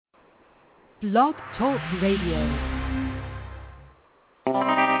Blog Talk Radio.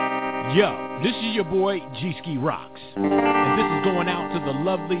 Yo, this is your boy G-Ski Rocks, and this is going out to the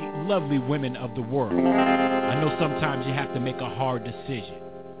lovely, lovely women of the world. I know sometimes you have to make a hard decision,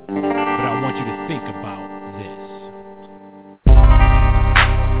 but I want you to think about this.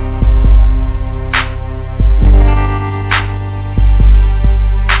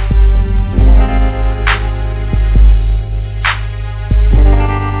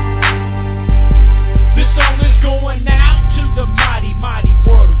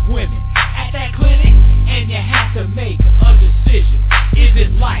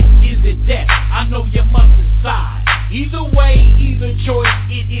 Either way, either choice,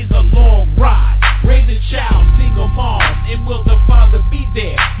 it is a long ride. Raise a child, single mom, and will the father be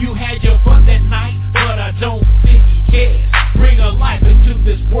there? You had your fun that night, but I don't think he cares. Bring a life into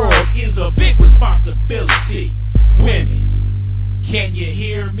this world is a big responsibility. Women, can you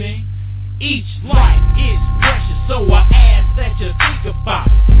hear me? Each life is precious, so I ask that you think about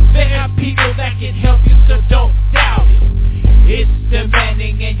it. There are people that can help you, so don't doubt it. It's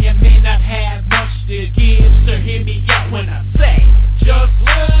demanding and you may not have much to give, so hear me out when I say, just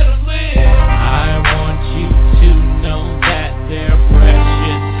let them live. I want you to know that they're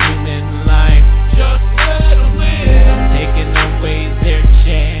precious human life. Just let them live. Taking away their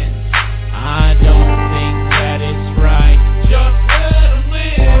chance, I don't think that it's right. Just let them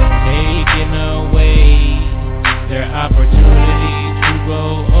live. Taking away their opportunity to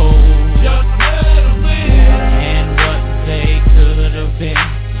grow old. Just let them live. And what they could have been,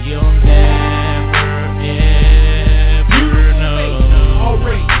 you'll never ever know. All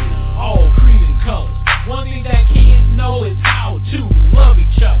races, all creeds and colors. One thing that kids know is how to love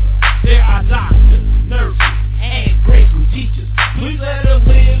each other. There are doctors, nurses, and grade school teachers. Please let her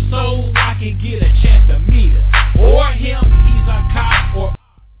live so I can get a chance to meet her. Or him, he's a cop, or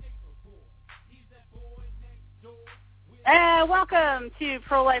and welcome to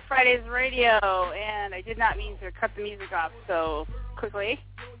Pro-Life Fridays Radio, and I did not mean to cut the music off so quickly,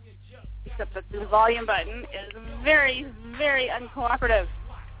 except that the volume button is very, very uncooperative.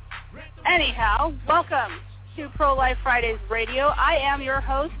 Anyhow, welcome to Pro-Life Fridays Radio. I am your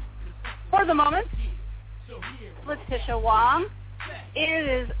host for the moment, Letitia Wong.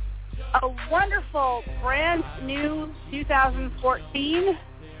 It is a wonderful, brand new 2014,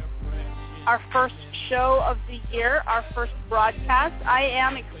 our first show of the year, our first broadcast. I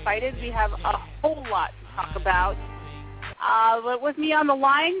am excited. We have a whole lot to talk about. But with me on the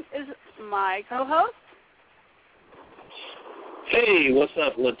line is my co-host. Hey, what's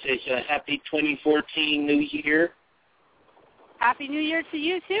up, Letitia? Happy 2014 New Year. Happy New Year to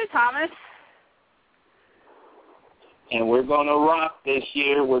you too, Thomas. And we're going to rock this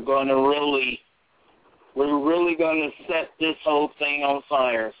year. We're really going to set this whole thing on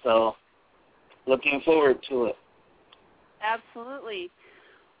fire. So, looking forward to it. Absolutely.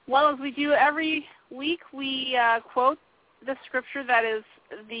 Well, as we do every week, we quote the scripture that is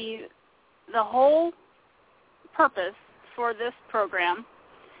the whole purpose for this program,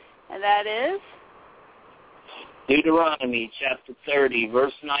 and that is Deuteronomy chapter 30,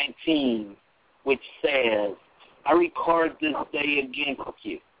 verse 19, which says, I record this day against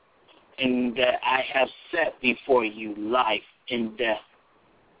you, and that I have set before you life and death,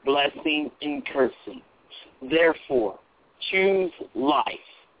 blessing and cursing. Therefore, choose life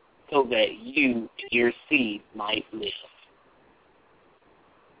so that you and your seed might live.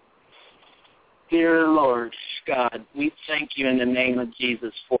 Dear Lord God, we thank you in the name of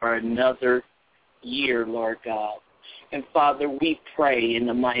Jesus for another year, Lord God. And Father, we pray in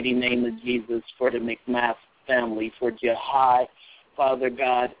the mighty name of Jesus for the McMath family, for Jahi, Father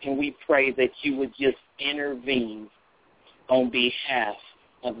God, and we pray that you would just intervene on behalf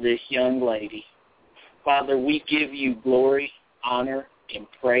of this young lady. Father, we give you glory, honor, and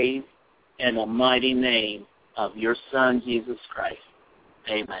praise in the mighty name of your Son, Jesus Christ.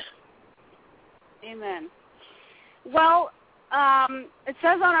 Amen. Amen. Well, it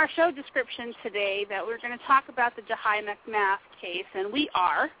says on our show description today that we're going to talk about the Jahi McMath case, and we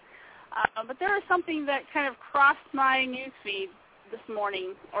are. But there is something that kind of crossed my news feed this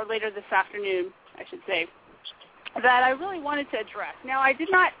morning, or later this afternoon, I should say, that I really wanted to address. Now, I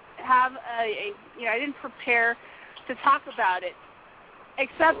did not have I didn't prepare to talk about it,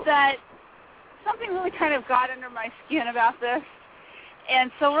 except that something really kind of got under my skin about this,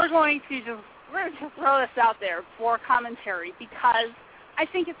 and so we're going to just throw this out there for commentary because I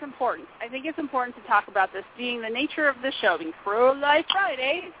think it's important. I think it's important to talk about this, being the nature of the show, being Pro-Life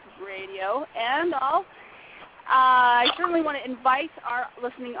Fridays Radio and all. I certainly want to invite our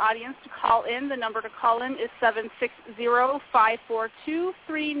listening audience to call in. The number to call in is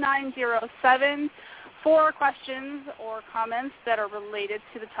 760-542-3907 for questions or comments that are related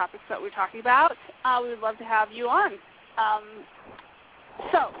to the topics that we're talking about. We would love to have you on.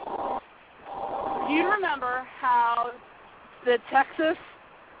 So, do you remember how the Texas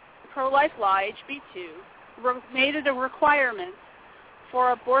pro-life law, HB2, made it a requirement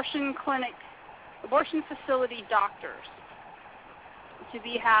for abortion facility doctors to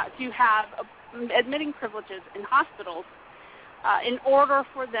have admitting privileges in hospitals in order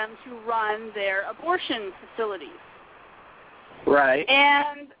for them to run their abortion facilities? Right.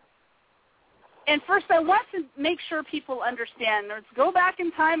 And first, I want to make sure people understand. Let's go back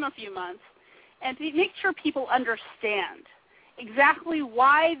in time a few months and make sure people understand exactly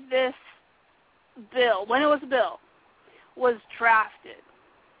why this bill, when it was a bill, was drafted.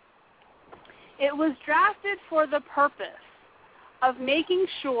 It was drafted for the purpose of making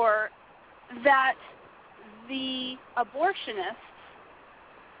sure that the abortionists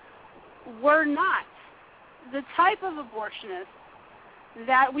were not the type of abortionists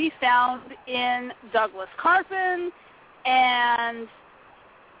that we found in Douglas Carpin and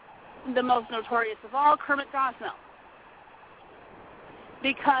the most notorious of all, Kermit Gosnell.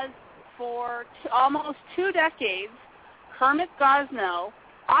 Because for almost 2 decades, Kermit Gosnell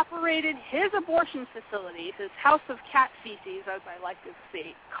operated his abortion facility, his house of cat feces, as I like to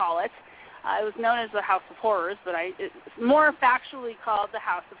call it. It was known as the House of Horrors, but it's more factually called the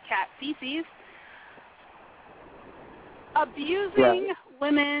House of Cat Feces. Abusing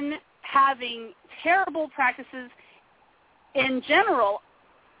women, having terrible practices in general,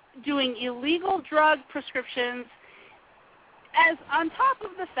 doing illegal drug prescriptions, as on top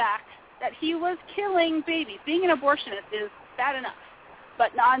of the fact that he was killing babies. Being an abortionist is bad enough.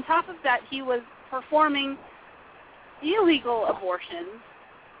 But on top of that, he was performing illegal abortions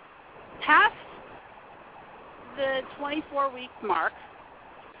past the 24-week mark,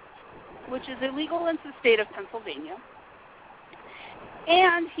 which is illegal in the state of Pennsylvania.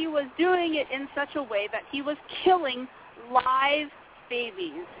 And he was doing it in such a way that he was killing live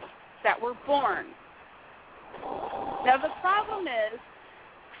babies that were born. Now, the problem is,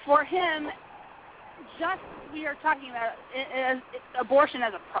 for him, we are talking about abortion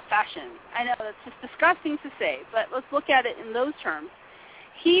as a profession. I know that's just disgusting to say, but let's look at it in those terms.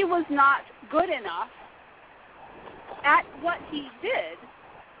 He was not good enough at what he did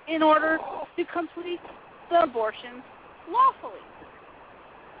in order to complete the abortion lawfully.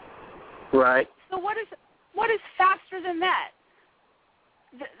 Right. So what is faster than that?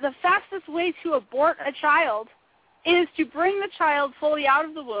 The fastest way to abort a child is to bring the child fully out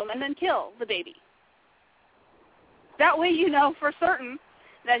of the womb and then kill the baby. That way you know for certain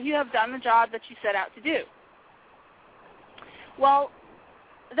that you have done the job that you set out to do. Well,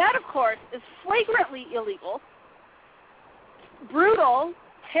 that, of course, is flagrantly illegal, brutal,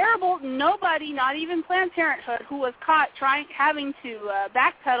 terrible. Nobody, not even Planned Parenthood, who was caught having to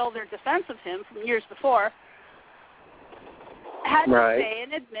backpedal their defense of him from years before, had to say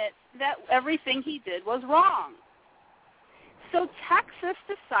and admit that everything he did was wrong. So Texas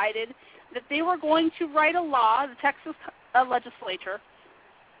decided that they were going to write a law, the Texas legislature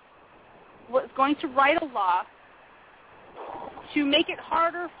was going to write a law to make it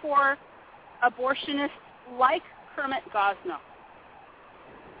harder for abortionists like Kermit Gosnell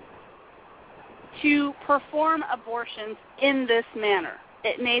to perform abortions in this manner.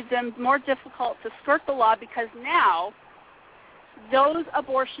 It made them more difficult to skirt the law because now those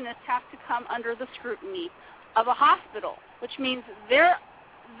abortionists have to come under the scrutiny of a hospital, which means their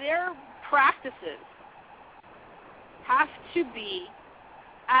practices have to be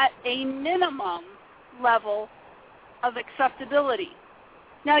at a minimum level of acceptability.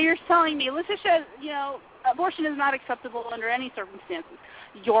 Now you're telling me, Letitia, abortion is not acceptable under any circumstances.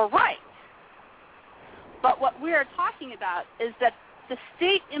 You're right. But what we are talking about is that the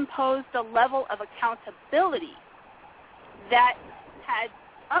state imposed a level of accountability that had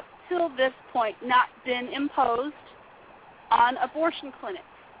up till this point not been imposed on abortion clinics.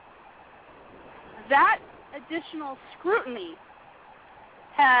 That additional scrutiny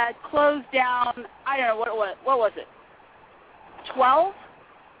had closed down, I don't know, what was it, 12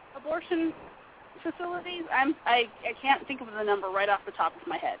 abortion facilities? I can't think of the number right off the top of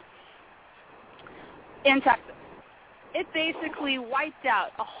my head. In Texas. It basically wiped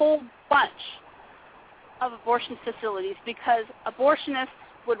out a whole bunch of abortion facilities because abortionists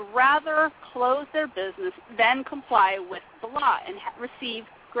would rather close their business than comply with the law and receive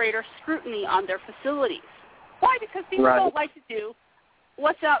greater scrutiny on their facilities. Why? Because people don't like to do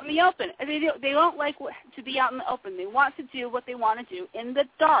what's out in the open. They don't like to be out in the open. They want to do what they want to do in the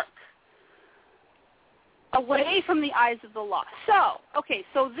dark, away from the eyes of the law. So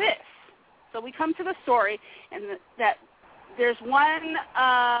we come to the story, and that there's one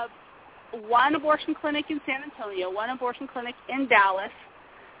abortion clinic in San Antonio, one abortion clinic in Dallas.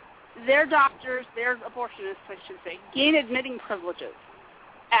 Their doctors, their abortionists, I should say, gain admitting privileges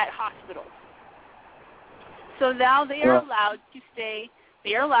at hospitals. So now they are allowed to stay.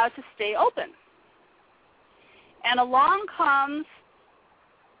 They are allowed to stay open. And along comes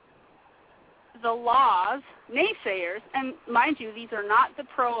the laws, naysayers, and mind you, these are not the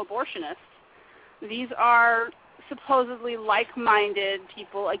pro-abortionists. These are supposedly like-minded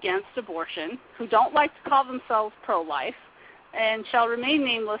people against abortion who don't like to call themselves pro-life and shall remain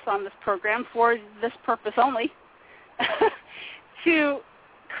nameless on this program for this purpose only, to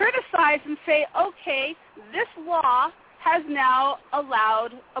criticize and say, okay, this law has now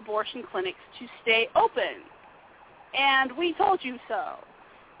allowed abortion clinics to stay open. And we told you so,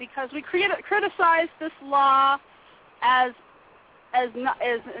 because we criticized this law as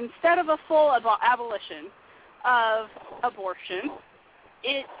instead of a full abolition of abortion,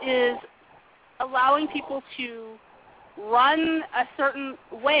 it is allowing people to run a certain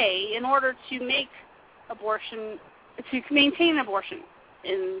way in order to make abortion, to maintain abortion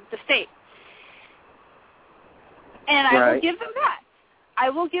in the state. And I will give them that. I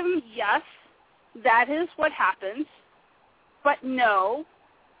will give them, yes, that is what happens, but no,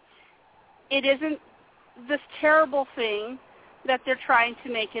 it isn't this terrible thing that they're trying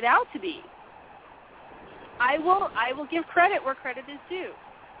to make it out to be. I will give credit where credit is due.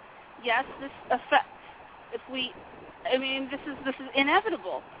 Yes, this affects, this is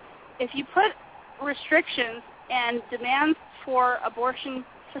inevitable. If you put restrictions and demands for abortion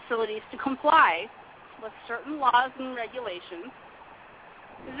facilities to comply with certain laws and regulations,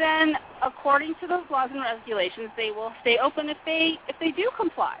 then according to those laws and regulations, they will stay open if they do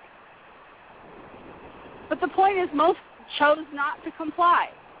comply. But the point is, most chose not to comply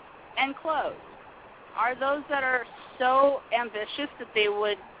and close. Are those that are so ambitious that they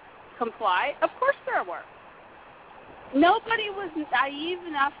would comply? Of course there were. Nobody was naive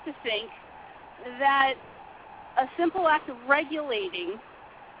enough to think that a simple act of regulating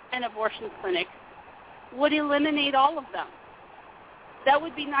an abortion clinic would eliminate all of them. That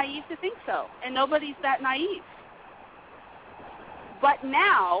would be naive to think so, and nobody's that naive. But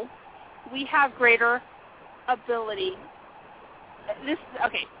now we have greater ability. This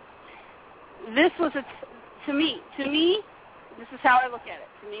was to me, this is how I look at it.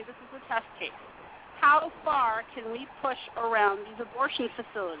 To me, this is a test case. How far can we push around these abortion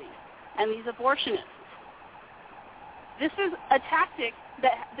facilities and these abortionists? This is a tactic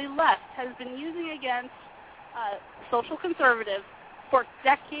that the left has been using against social conservatives for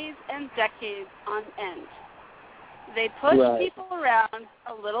decades and decades on end. They push people around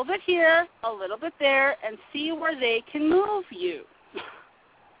a little bit here, a little bit there, and see where they can move you.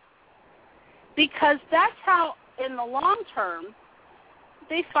 Because that's how, in the long term,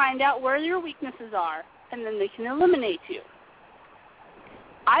 they find out where your weaknesses are, and then they can eliminate you.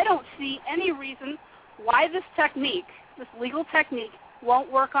 I don't see any reason why this technique, this legal technique,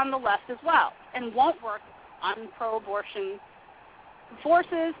 won't work on the left as well, and won't work on pro-abortion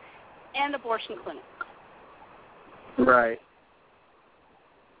forces and abortion clinics. Right.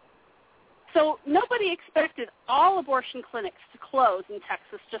 So nobody expected all abortion clinics to close in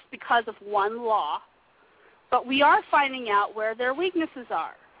Texas just because of one law, but we are finding out where their weaknesses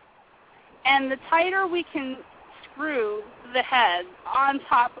are. And the tighter we can screw the head on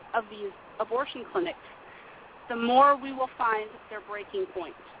top of these abortion clinics, the more we will find their breaking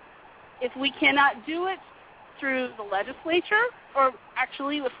point. If we cannot do it through the legislature, or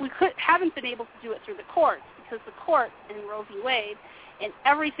actually if we haven't been able to do it through the courts, because the court in Roe v. Wade and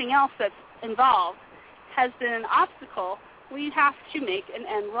everything else that's involved has been an obstacle, we have to make an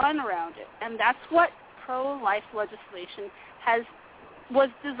end run around it. And that's what pro-life legislation was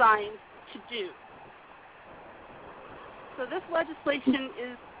designed to do. So this legislation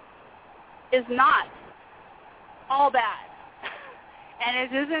is not all bad. And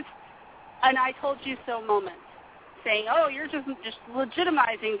it isn't an I told you so moment saying, oh, you're just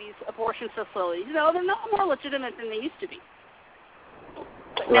legitimizing these abortion facilities. No, they're no more legitimate than they used to be.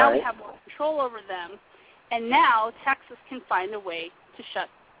 But now we have more control over them, and now Texas can find a way to shut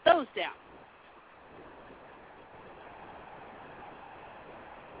those down.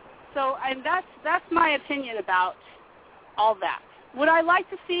 So that's my opinion about all that. Would I like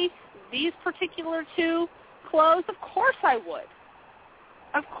to see these particular two closed? Of course I would.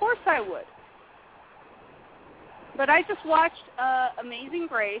 Of course I would. But I just watched Amazing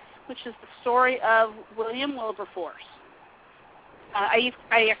Grace, which is the story of William Wilberforce. I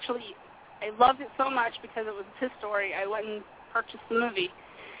loved it so much because it was his story. I went and purchased the movie,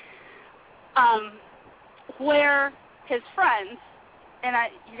 where his friends, and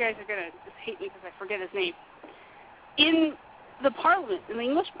you guys are going to just hate me because I forget his name, in the Parliament, in the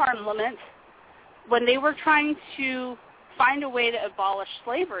English Parliament, when they were trying to find a way to abolish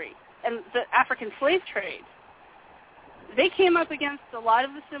slavery and the African slave trade, they came up against a lot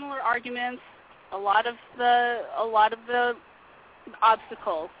of the similar arguments, a lot of the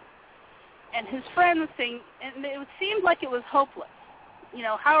obstacles. And his friend was saying, and it seemed like it was hopeless. You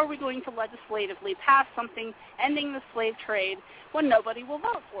know, how are we going to legislatively pass something ending the slave trade when nobody will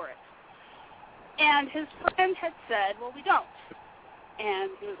vote for it? And his friend had said, well, we don't.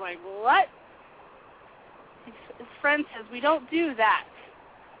 And he was like, what? His friend says, we don't do that.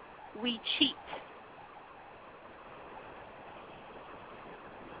 We cheat.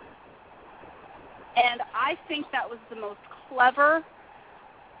 And I think that was the most clever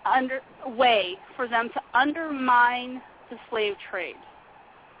way for them to undermine the slave trade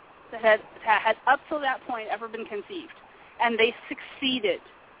that had up till that point ever been conceived. And they succeeded.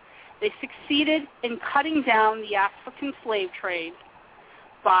 They succeeded in cutting down the African slave trade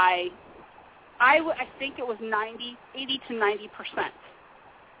by, I think it was 80 to 90%.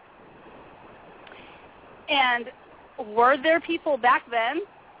 And were there people back then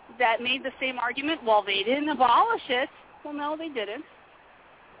that made the same argument? Well, they didn't abolish it. Well, no, they didn't.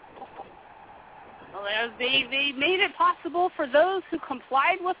 Well, they made it possible for those who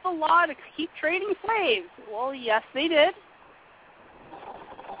complied with the law to keep trading slaves. Well, yes, they did.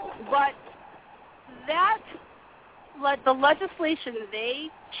 But the legislation they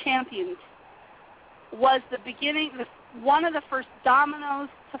championed was the beginning, one of the first dominoes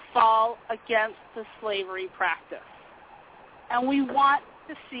to fall against the slavery practice. And we want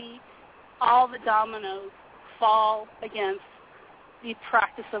to see all the dominoes fall against the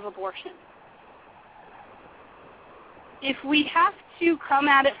practice of abortion. If we have to come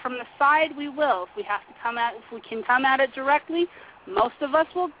at it from the side, we will. If we can come at it directly, most of us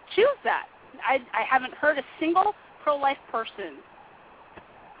will choose that. I haven't heard a single pro-life person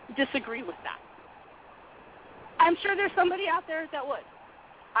disagree with that. I'm sure there's somebody out there that would.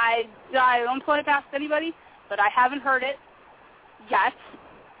 I don't put it past anybody, but I haven't heard it yet.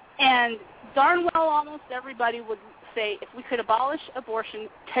 And darn well almost everybody would say if we could abolish abortion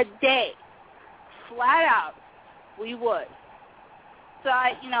today, flat out, we would. So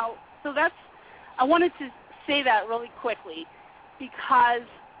I wanted to say that really quickly because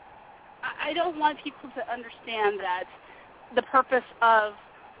I don't want people to understand that the purpose of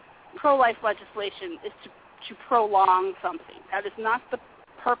pro-life legislation is to prolong something. That is not the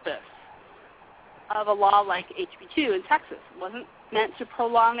purpose of a law like HB 2 in Texas. It wasn't meant to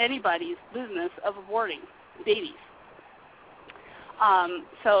prolong anybody's business of aborting babies.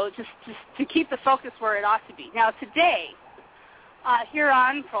 So just to keep the focus where it ought to be. Now today, here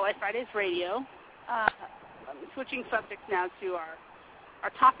on Pro-Life Fridays Radio, switching subjects now to our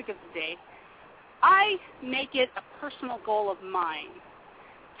topic of the day, I make it a personal goal of mine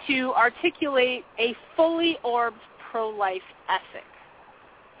to articulate a fully orbed pro-life ethic.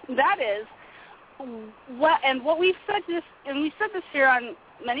 That is, what we've said this, and we've said this here on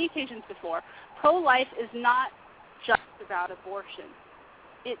many occasions before, pro-life is not just about abortion.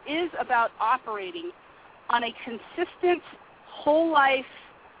 It is about operating on a consistent whole life,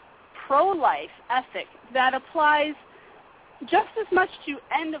 pro-life ethic that applies just as much to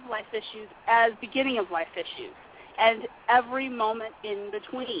end-of-life issues as beginning-of-life issues and every moment in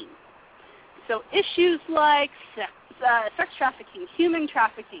between. So issues like sex trafficking, human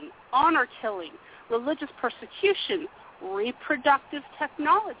trafficking, honor killing, religious persecution, reproductive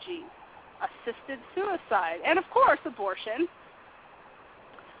technology, assisted suicide, and of course abortion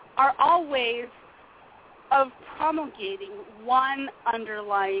are all ways of promulgating one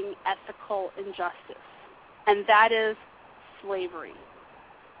underlying ethical injustice, and that is slavery.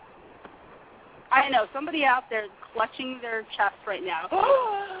 I know somebody out there clutching their chest right now.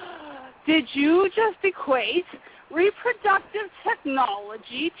 Did you just equate reproductive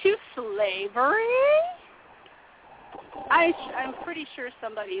technology to slavery? I'm pretty sure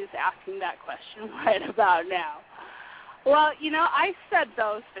somebody is asking that question right about now. Well, I said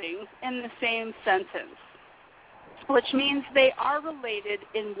those things in the same sentence, which means they are related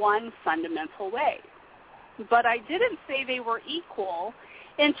in one fundamental way. But I didn't say they were equal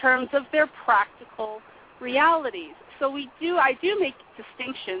in terms of their practical realities. So I do make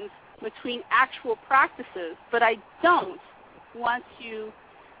distinctions between actual practices, but I don't want to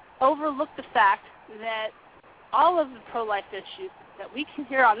overlook the fact that all of the pro-life issues that we can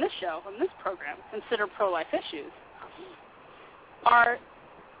hear on this show, on this program, consider pro-life issues, are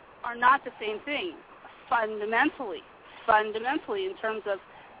not the same thing fundamentally in terms of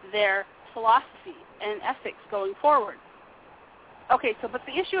their philosophy and ethics going forward. Okay, but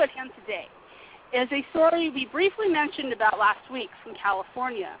the issue at hand today is a story we briefly mentioned about last week from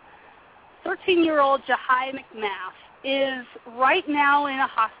California. 13-year-old Jahi McMath is right now in a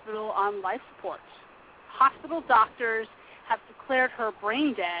hospital on life support. Hospital doctors have declared her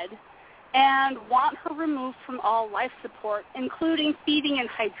brain dead and want her removed from all life support, including feeding and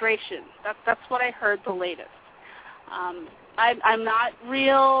hydration. That's what I heard the latest. I'm not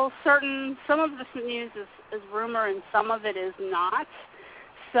real certain. Some of this news is rumor and some of it is not.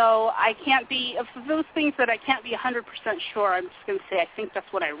 So I can't be, of those things that I can't be 100% sure, I'm just going to say I think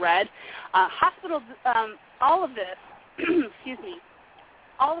that's what I read. All of this, excuse me,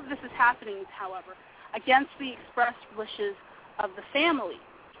 all of this is happening, however, against the expressed wishes of the family,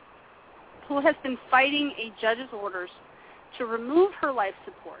 who has been fighting a judge's orders to remove her life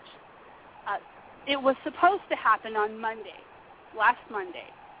support. It was supposed to happen on Monday, last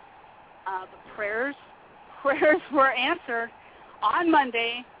Monday. But prayers were answered on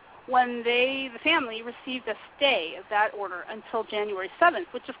Monday when the family received a stay of that order until January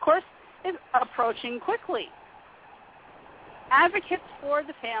 7th, which of course is approaching quickly. Advocates for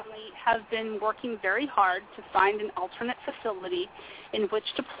the family have been working very hard to find an alternate facility in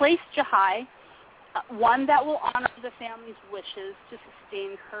which to place Jahi, one that will honor the family's wishes to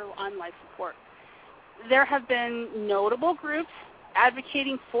sustain her on life support. There have been notable groups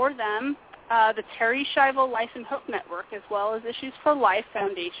advocating for them, the Terry Schiavo Life and Hope Network, as well as Issues4Life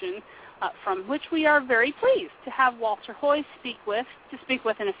Foundation, from which we are very pleased to have Walter Hoye speak with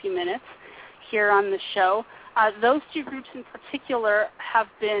in a few minutes here on the show. Those two groups in particular have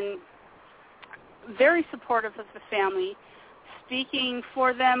been very supportive of the family, speaking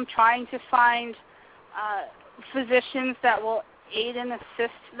for them, trying to find physicians that will aid and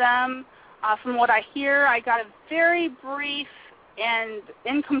assist them. From what I hear, I got a very brief and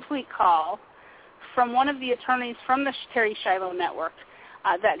incomplete call from one of the attorneys from the Terry Schiavo Network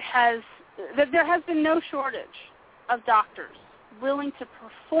that there has been no shortage of doctors willing to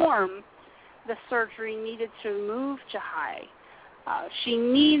perform the surgery needed to remove Jahi. She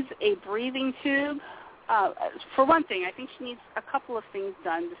needs a breathing tube. For one thing, I think she needs a couple of things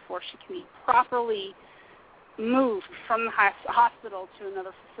done before she can be properly moved from the hospital to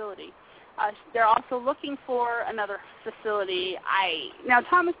another facility. They're also looking for another facility. Now,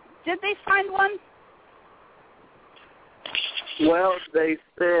 Thomas, did they find one? Well, they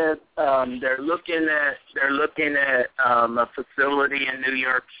said they're looking at a facility in New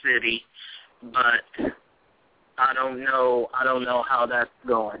York City, but I don't know how that's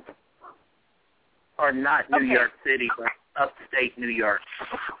going. Or not New York City, but upstate New York.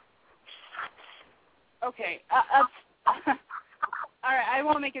 Okay. All right, I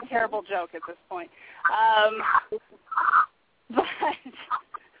won't make a terrible joke at this point. But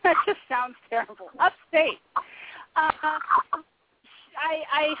that just sounds terrible. Upstate.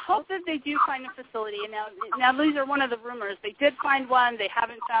 I hope that they do find a facility. And now these are one of the rumors. They did find one. They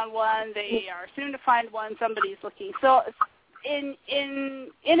haven't found one. They are soon to find one. Somebody's looking. So in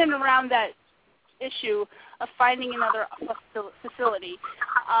and around that issue of finding another facility,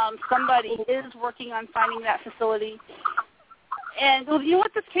 somebody is working on finding that facility. And you know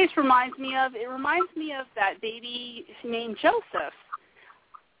what this case reminds me of? It reminds me of that baby named Joseph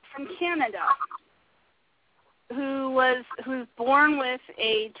from Canada, who's born with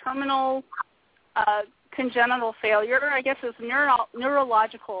a terminal congenital failure. I guess it's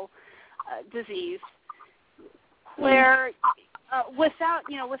neurological disease, where without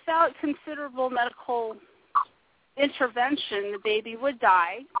considerable medical intervention, the baby would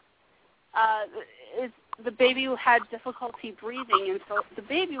die. The baby had difficulty breathing, and so the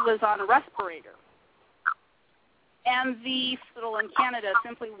baby was on a respirator. And the hospital in Canada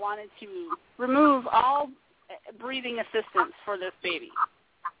simply wanted to remove all breathing assistance for this baby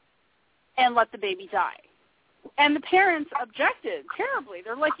and let the baby die. And the parents objected terribly.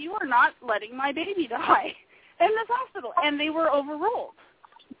 They're like, you are not letting my baby die in this hospital. And they were overruled.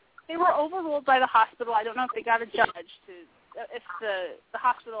 They were overruled by the hospital. I don't know if they got a judge if the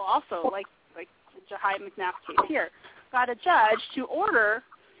hospital also, like the Jahi McMath case here, got a judge to order,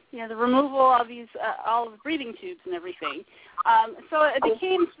 the removal of these all of the breathing tubes and everything. So it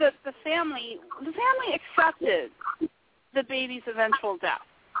became that the family accepted the baby's eventual death,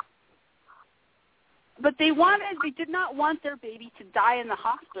 but they did not want their baby to die in the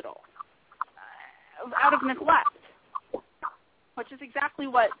hospital out of neglect, which is exactly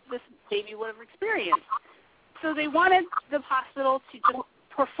what this baby would have experienced. So they wanted the hospital to just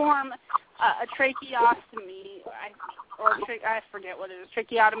perform a tracheostomy, I forget what it is,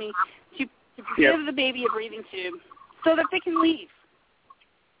 tracheotomy, to give the baby a breathing tube so that they can leave.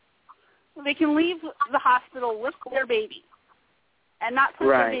 They can leave the hospital with their baby and not put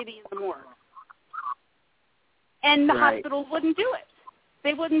their baby in the morgue. And the hospital wouldn't do it.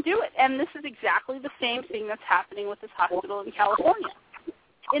 They wouldn't do it. And this is exactly the same thing that's happening with this hospital in California.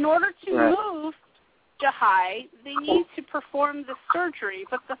 In order to move Jahi, they need to perform the surgery,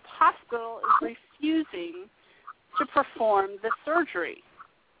 but the hospital is refusing to perform the surgery.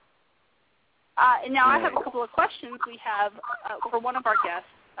 And now I have a couple of questions we have for one of our guests,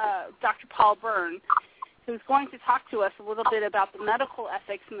 Dr. Paul Byrne, who's going to talk to us a little bit about the medical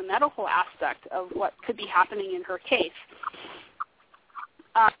ethics and the medical aspect of what could be happening in her case.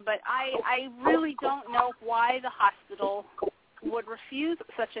 But I really don't know why the hospital would refuse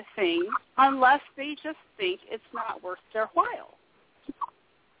such a thing unless they just think it's not worth their while.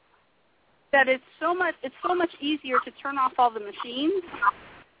 That it's so much easier to turn off all the machines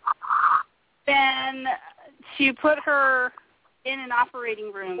than to put her in an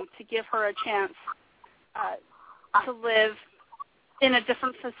operating room to give her a chance to live in a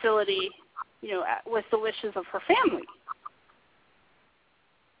different facility, with the wishes of her family.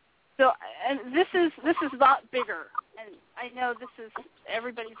 So this is a lot bigger, and I know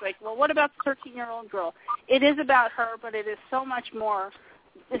everybody's like, well, what about the 13-year-old girl? It is about her, but it is so much more.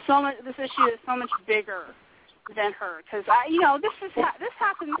 This issue is so much bigger than her, because this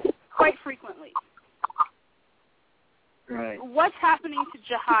happens quite frequently. Right. What's happening to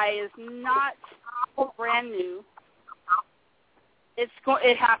Jahi is not brand new.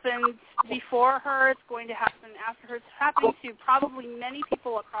 It happened before her. It's going to happen after her. It's happening to probably many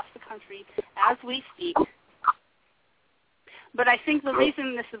people across the country as we speak. But I think the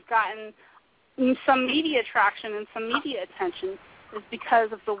reason this has gotten some media traction and some media attention is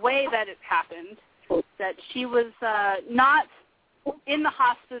because of the way that it happened, that she was not in the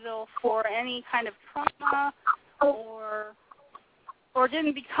hospital for any kind of trauma or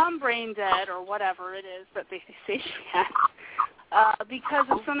didn't become brain dead or whatever it is that they say she had. Because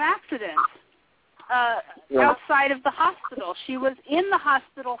of some accident outside of the hospital. She was in the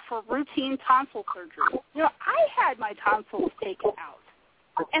hospital for routine tonsil surgery. I had my tonsils taken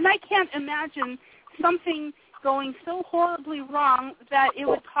out, and I can't imagine something going so horribly wrong that it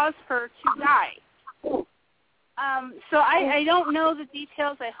would cause her to die. So I don't know the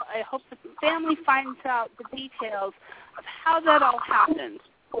details. I hope the family finds out the details of how that all happened.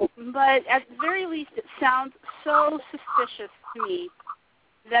 But at the very least, it sounds so suspicious to me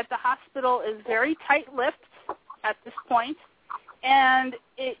that the hospital is very tight-lipped at this point, and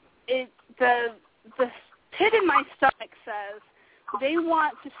the pit in my stomach says they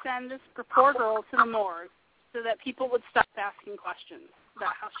want to send this poor girl to the morgue so that people would stop asking questions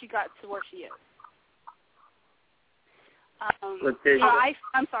about how she got to where she is.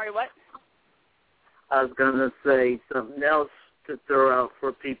 I'm sorry, what? I was going to say something else to throw out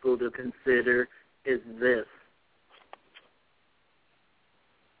for people to consider is this.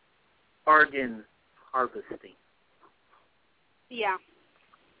 Organ harvesting. Yeah.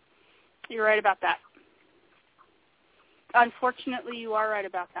 You're right about that. Unfortunately, you are right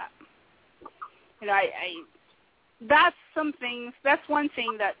about that. That's one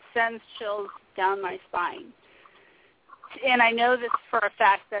thing that sends chills down my spine. And I know this for a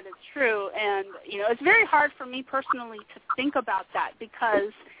fact that it's true. And, it's very hard for me personally to think about that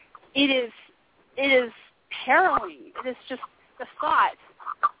because it is harrowing. It is just the thought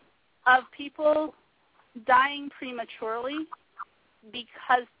of people dying prematurely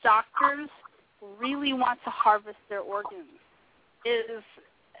because doctors really want to harvest their organs.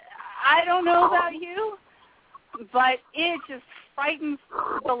 I don't know about you, but it just frightens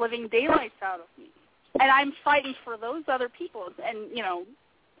the living daylights out of me. And I'm fighting for those other people. And,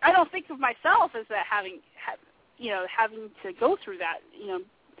 I don't think of myself as that having to go through that,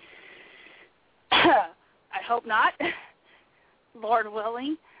 I hope not, Lord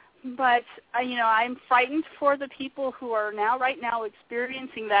willing. But, I'm frightened for the people who are right now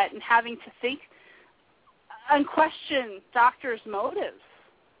experiencing that and having to think and question doctors' motives.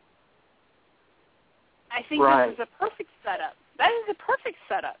 I think this is a perfect setup. That is a perfect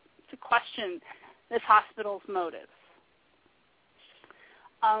setup to question this hospital's motives.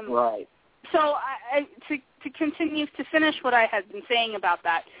 So to continue to finish what I had been saying about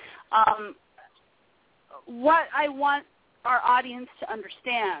that, what I want our audience to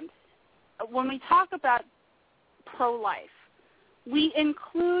understand, when we talk about pro-life, we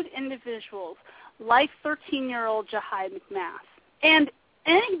include individuals like 13-year-old Jahi McMath. And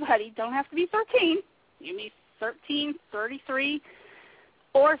anybody, don't have to be 13, you can be 13, 33,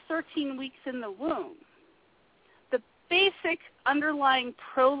 or 13 weeks in the womb. The basic underlying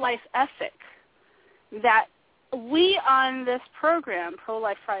pro-life ethic that we on this program,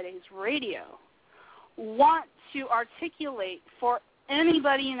 Pro-Life Fridays Radio, want to articulate for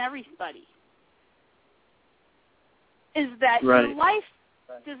anybody and everybody is that your life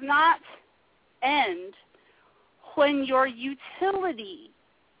does not end when your utility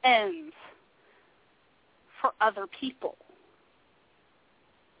ends for other people.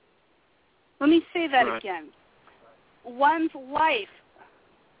 Let me say that again. One's life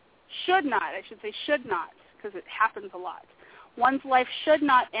should not, because it happens a lot. One's life should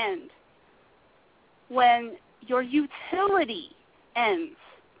not end when your utility ends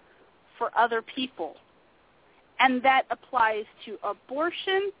for other people. And that applies to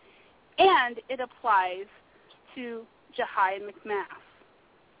abortion, and it applies to Jahi McMath.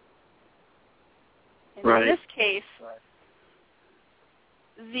 In this case,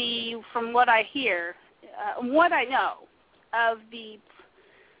 from what I hear, what I know of the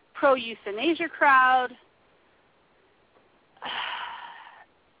pro-euthanasia crowd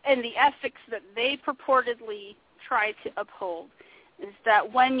and the ethics that they purportedly try to uphold, is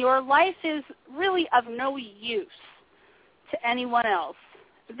that when your life is really of no use to anyone else,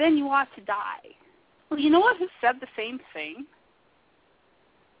 then you ought to die. Well, you know what? Who said the same thing?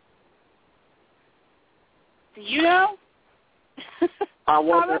 Do you know? I'm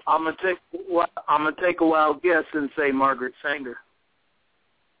gonna take a wild guess and say Margaret Sanger.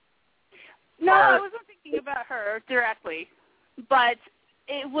 No, I wasn't thinking about her directly, but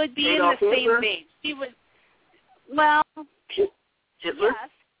it would be in the same vein. She would. Well, Hitler? Yes.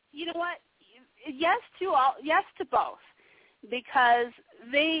 You know what? Yes to both, because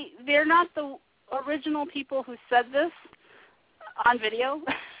they're not the original people who said this on video,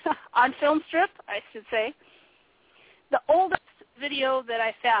 on film strip, I should say. The oldest video that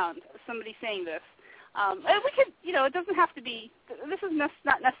I found of somebody saying this, and we could, it doesn't have to be, this is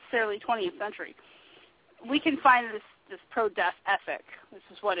not necessarily 20th century. We can find this pro-death ethic, this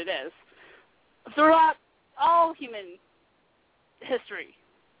is what it is, throughout all human history,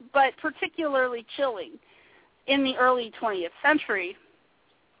 but particularly chilling in the early 20th century.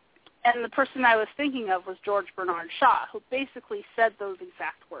 And the person I was thinking of was George Bernard Shaw, who basically said those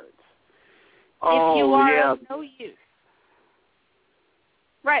exact words. If you are of no use,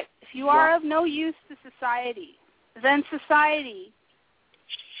 if you are of no use to society, then society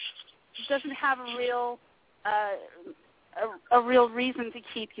doesn't have a real reason to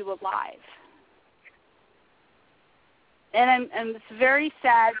keep you alive. And it's very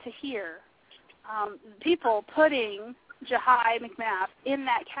sad to hear people putting Jahi McMath in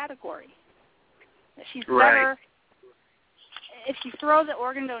that category. She's better if you throw the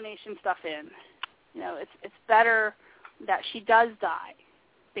organ donation stuff in. It's better that she does die,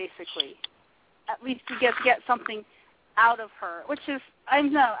 basically. At least you get something out of her, which is, I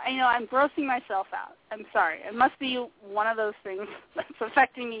know I'm grossing myself out. I'm sorry. It must be one of those things that's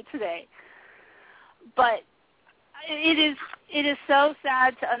affecting me today. But it is so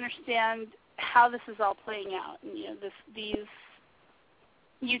sad to understand how this is all playing out. And, these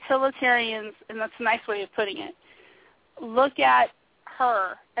utilitarians, and that's a nice way of putting it, look at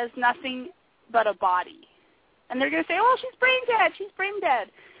her as nothing but a body. And they're going to say, oh, she's brain dead.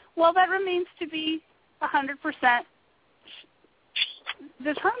 Well, that remains to be 100%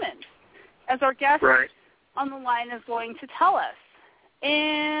 determined, as our guest on the line is going to tell us.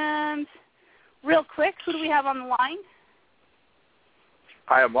 And real quick, who do we have on the line?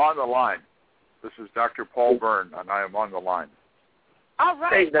 I am on the line. This is Dr. Paul Byrne, and I am on the line. All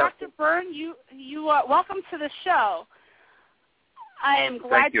right, hey, Dr. Byrne, you welcome to the show. I am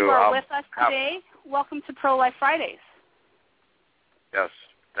glad you are with us today. Welcome to Pro-Life Fridays. Yes,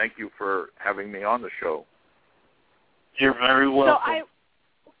 thank you for having me on the show. You're very welcome.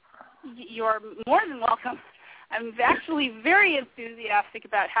 You're more than welcome. I'm actually very enthusiastic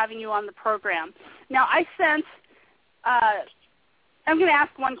about having you on the program. Now, I'm going to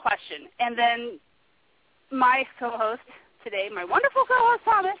ask one question, and then my co-host today, my wonderful co-host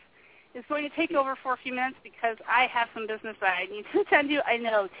Thomas, is going to take over for a few minutes because I have some business that I need to attend to. I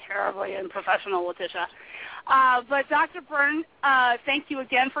know, terribly unprofessional, Letitia. But Dr. Byrne, thank you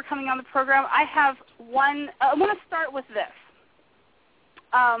again for coming on the program. I have I want to start with this,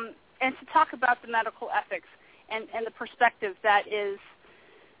 and to talk about the medical ethics and the perspective that is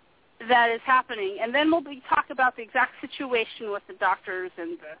happening. And then we'll talk about the exact situation with the doctors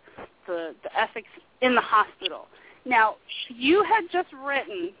and the ethics in the hospital. Now, you had just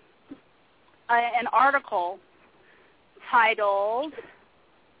written an article titled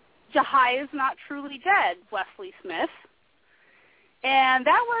Jahi is not truly dead, Wesley Smith. And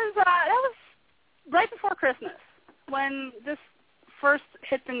that was right before Christmas when this first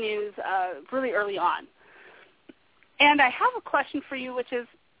hit the news really early on. And I have a question for you, which is,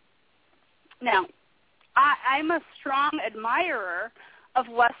 now, I'm a strong admirer of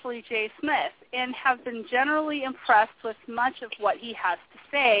Wesley J. Smith and have been generally impressed with much of what he has to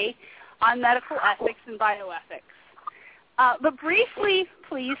say on medical ethics and bioethics. But briefly,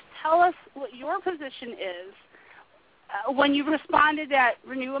 please tell us what your position is when you responded at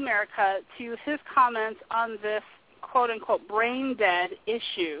Renew America to his comments on this quote-unquote brain-dead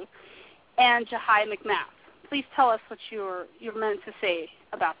issue and Jahi McMath. Please tell us what you're meant to say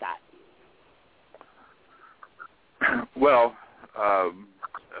about that. Well,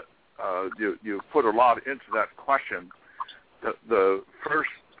 you put a lot into that question. The first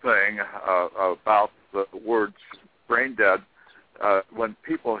thing about the words brain dead, when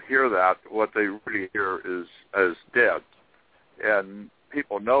people hear that, what they really hear is dead. And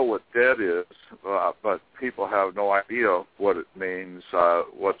people know what dead is, but people have no idea what it means,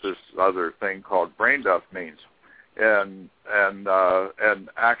 what this other thing called brain death means. And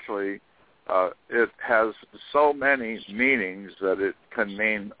actually, it has so many meanings that it can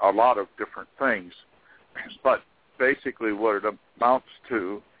mean a lot of different things. But basically what it amounts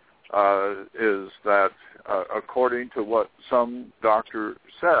to is that according to what some doctor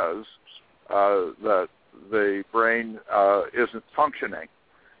says, that the brain isn't functioning.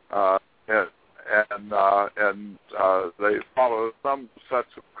 And they follow some sets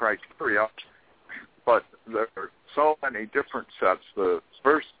of criteria, but there are so many different sets. The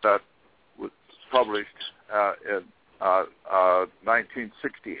first set was published in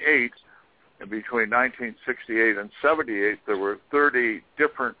 1968, and between 1968 and 78, there were 30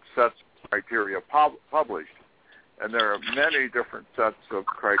 different sets of criteria published, and there are many different sets of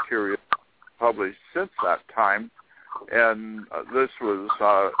criteria published since that time, and this was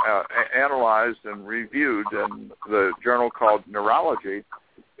analyzed and reviewed in the journal called Neurology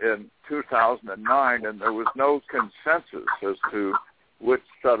in 2009, and there was no consensus as to which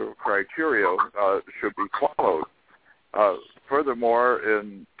set of criteria should be followed. Furthermore,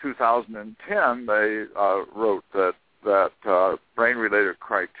 in 2010, they wrote that brain-related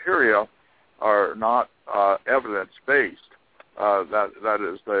criteria are not evidence-based. That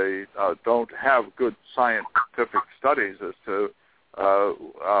is, they don't have good scientific studies as to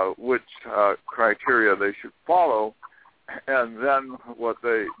which criteria they should follow. And then what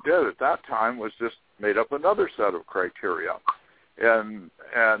they did at that time was just made up another set of criteria. And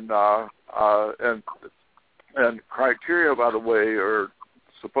criteria, by the way, are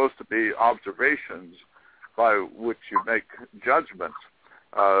supposed to be observations by which you make judgments.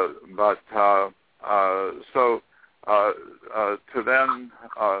 To then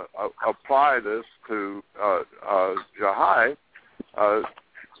apply this to Jahi,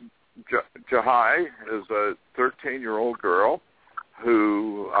 Jahi is a 13-year-old girl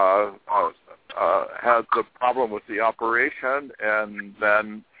who had the problem with the operation and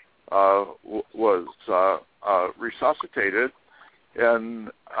then was resuscitated,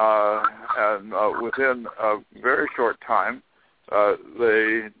 and within a very short time,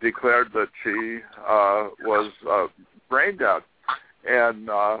 they declared that she was brain dead. And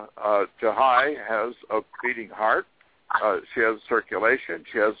Jahi has a beating heart. She has circulation.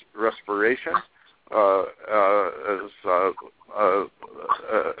 She has respiration. As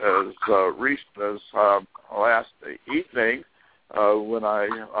recent as last evening, when I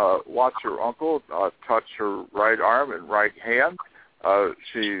watched her uncle touch her right arm and right hand,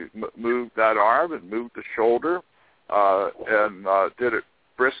 she moved that arm and moved the shoulder and did it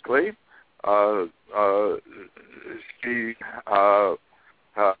briskly. She has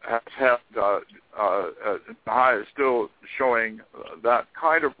had, Jahi is still showing that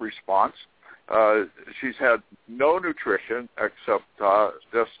kind of response. She's had no nutrition except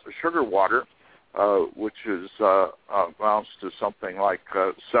just sugar water, which is amounts to something like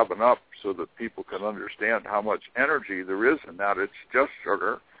 7-Up, so that people can understand how much energy there is in that. It's just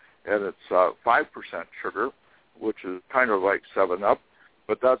sugar, and it's 5% sugar, which is kind of like 7-Up.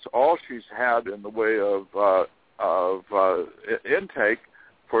 But that's all she's had in the way of intake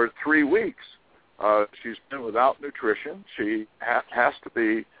for 3 weeks. She's been without nutrition. She has to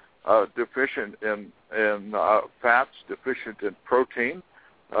be deficient in fats, deficient in protein.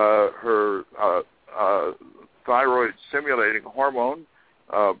 Her thyroid-stimulating hormone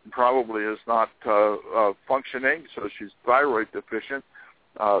probably is not functioning, so she's thyroid deficient.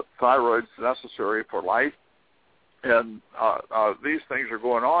 Thyroid's necessary for life. And these things are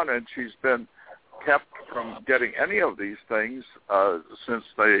going on, and she's been kept from getting any of these things since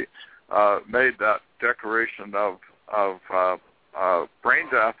they made that declaration of brain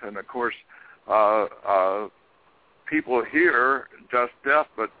death. And, of course, people hear just death,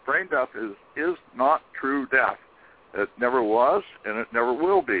 but brain death is not true death. It never was, and it never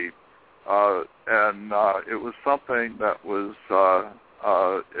will be. And it was something that was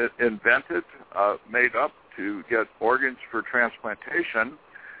invented, made up to get organs for transplantation,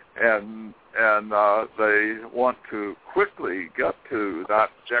 and they want to quickly get to that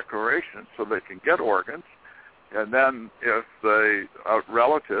declaration so they can get organs. And then if the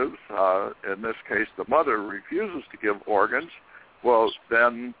relatives, in this case the mother, refuses to give organs, well,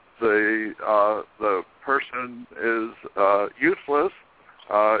 then the person is useless,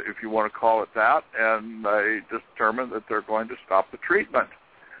 if you want to call it that, and they determine that they're going to stop the treatment.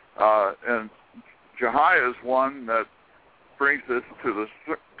 And Jahi is one that brings this to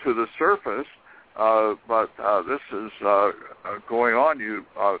the surface, but this is going on. You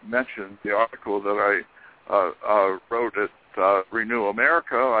mentioned the article that I wrote at Renew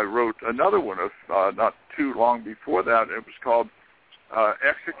America. I wrote another one not too long before that. It was called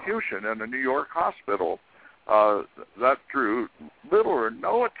Execution in a New York Hospital. That drew little or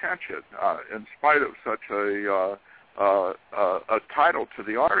no attention, in spite of such a title to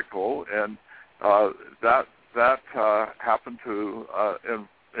the article, and that happened to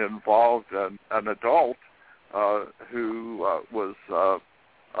involve an adult who was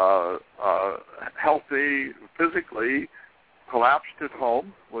healthy physically, collapsed at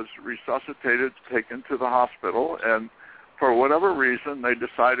home, was resuscitated, taken to the hospital, and for whatever reason, they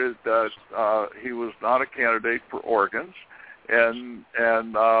decided that he was not a candidate for organs, and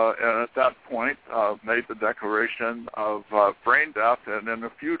at that point made the declaration of brain death, and in a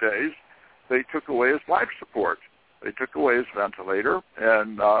few days they took away his life support. They took away his ventilator,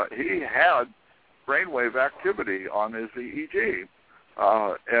 and he had brainwave activity on his EEG.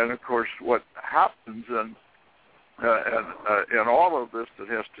 And of course, what happens in all of this that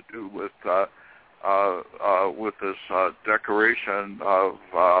has to do with this declaration of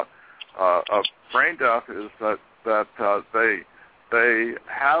brain death is that they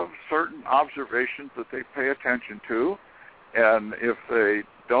have certain observations that they pay attention to, and if they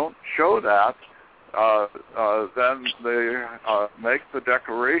don't show that, then they make the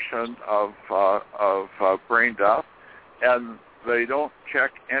declaration of brain death, and they don't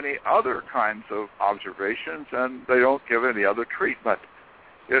check any other kinds of observations, and they don't give any other treatment.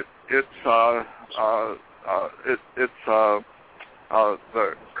 It's the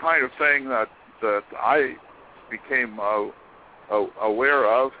kind of thing that I became aware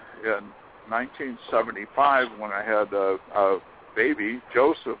of in 1975 when I had a baby,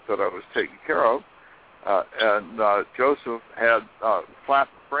 Joseph, that I was taking care of, and Joseph had flat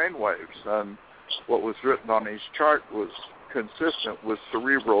brain waves, and what was written on his chart was consistent with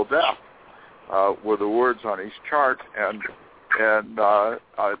cerebral death, were the words on his chart, and I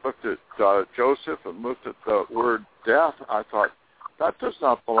looked at Joseph and looked at the word death. I thought, that does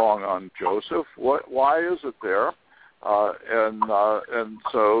not belong on Joseph. Why is it there? And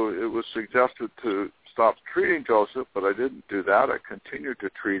so it was suggested to stop treating Joseph, but I didn't do that. I continued to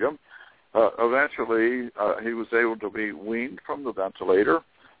treat him. Eventually, he was able to be weaned from the ventilator,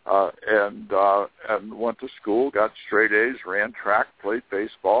 and went to school, got straight A's, ran track, played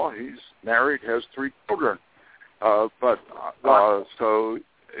baseball. He's married, has 3 children. So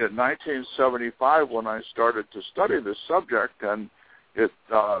in 1975, when I started to study this subject, and it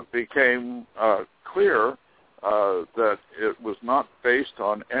became clear that it was not based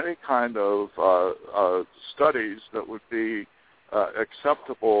on any kind of studies that would be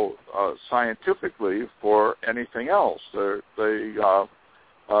acceptable scientifically for anything else. They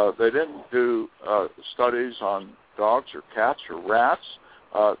didn't do studies on dogs or cats or rats.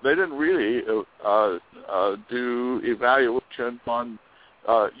 They didn't really do evaluation on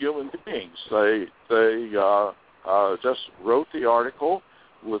human beings. They just wrote the article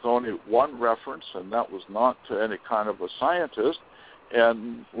with only one reference, and that was not to any kind of a scientist.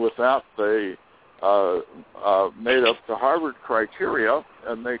 And with that, they made up the Harvard criteria,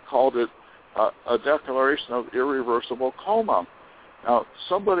 and they called it a declaration of irreversible coma. Now,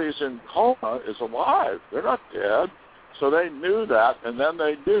 somebody's in coma is alive. They're not dead. So they knew that, and then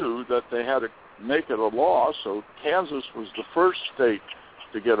they knew that they had to make it a law. So Kansas was the first state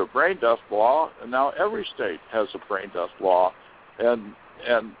to get a brain death law, and now every state has a brain death law. And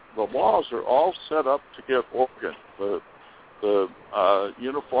the laws are all set up to give organs. The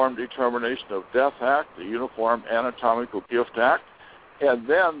Uniform Determination of Death Act, the Uniform Anatomical Gift Act, and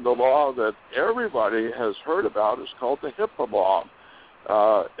then the law that everybody has heard about is called the HIPAA law.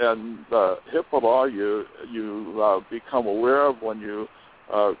 And the HIPAA law you become aware of when you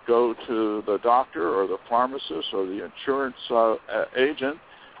go to the doctor or the pharmacist or the insurance agent,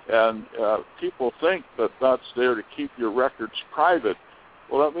 and people think that that's there to keep your records private.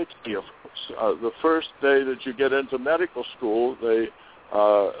 Well, let me tell you, the first day that you get into medical school, they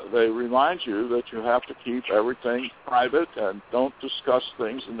remind you that you have to keep everything private and don't discuss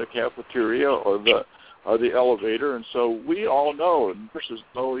things in the cafeteria or the elevator. And so we all know, and nurses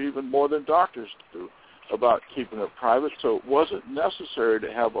know even more than doctors do, about keeping it private. So it wasn't necessary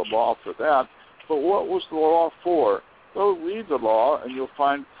to have a law for that. But what was the law for? Go read the law, and you'll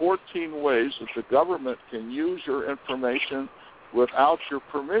find 14 ways that the government can use your information without your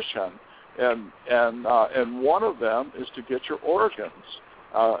permission. And one of them is to get your organs.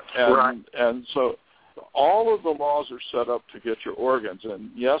 And so all of the laws are set up to get your organs.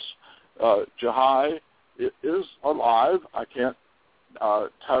 And yes, Jahi is alive. I can't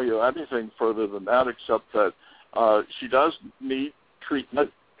tell you anything further than that, except that she does need treatment.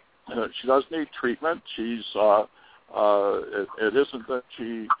 She does need treatment. She's it isn't that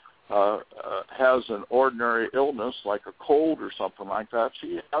she has an ordinary illness like a cold or something like that.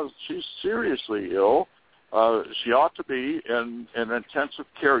 She's seriously ill. She ought to be in an intensive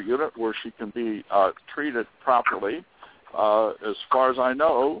care unit where she can be treated properly. As far as I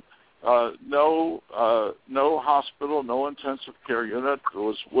know, no hospital, no intensive care unit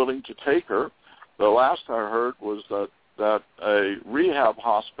was willing to take her. The last I heard was that a rehab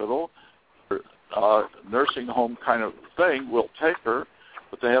hospital, nursing home kind of thing, will take her,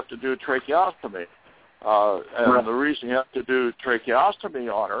 but they have to do a tracheostomy. And the reason you have to do tracheostomy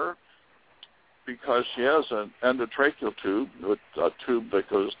on her, because she has an endotracheal tube, with a tube that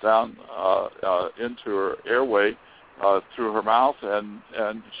goes down into her airway through her mouth, and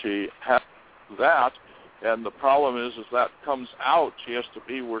she has that. And the problem is that comes out, she has to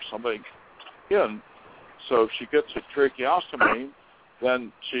be where somebody in. So if she gets a tracheostomy,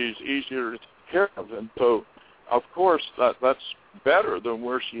 then she's easier to take care of. And so, of course, that's better than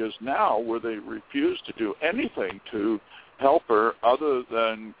where she is now, where they refuse to do anything to help her other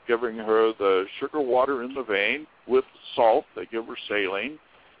than giving her the sugar water in the vein with salt. They give her saline,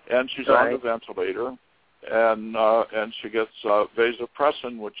 and she's on the ventilator, and she gets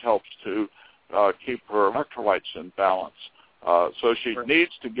vasopressin, which helps to keep her electrolytes in balance. So she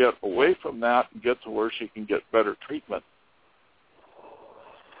needs to get away from that and get to where she can get better treatment.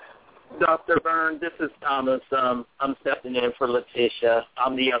 Dr. Byrne, this is Thomas. I'm stepping in for Letitia.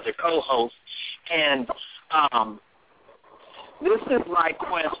 I'm the other co-host. And this is my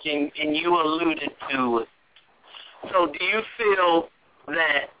question, and you alluded to it. So do you feel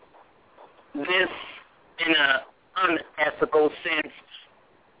that this, in an unethical sense,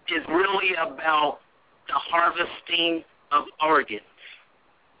 is really about the harvesting of organs?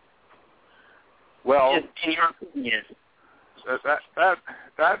 Well, in your opinion.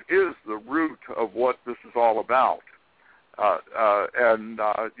 That is the root of what this is all about.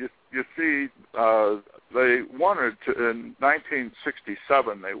 You see, they wanted to, in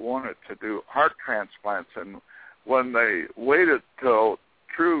 1967, they wanted to do heart transplants, and when they waited till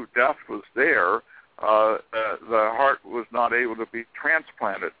true death was there, the heart was not able to be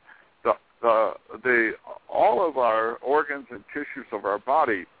transplanted. All of our organs and tissues of our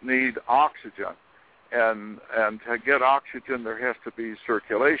body need oxygen, and to get oxygen, there has to be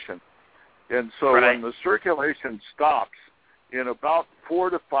circulation. And so when the circulation stops, in about 4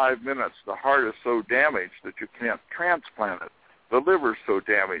 to 5 minutes, the heart is so damaged that you can't transplant it. The liver is so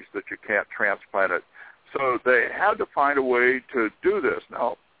damaged that you can't transplant it. So they had to find a way to do this.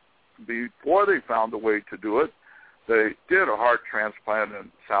 Now, before they found a way to do it, they did a heart transplant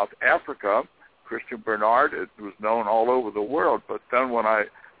in South Africa. Christian Bernard, it was known all over the world. But then when I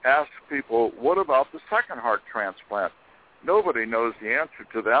asked people, what about the second heart transplant? Nobody knows the answer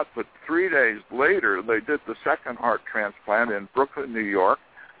to that, but 3 days later, they did the second heart transplant in Brooklyn, New York.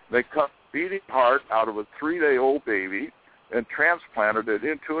 They cut the beating heart out of a 3-day-old baby and transplanted it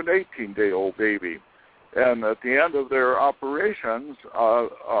into an 18-day-old baby. And at the end of their operations,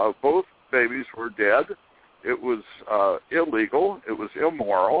 both babies were dead. It was illegal. It was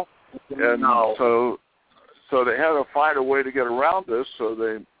immoral. And so they had to find a way to get around this, so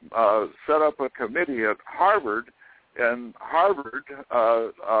they set up a committee at Harvard, and Harvard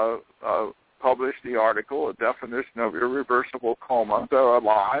published the article, A Definition of Irreversible Coma. They're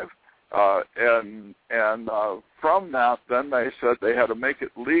alive. And from that, then they said they had to make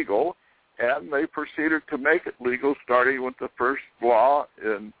it legal, and they proceeded to make it legal, starting with the first law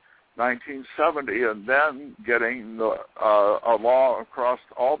in 1970, and then getting a law across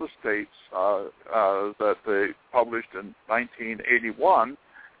all the states that they published in 1981,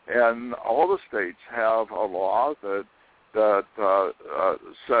 and all the states have a law that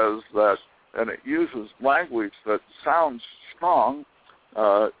says that, and it uses language that sounds strong,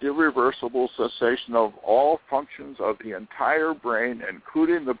 irreversible cessation of all functions of the entire brain,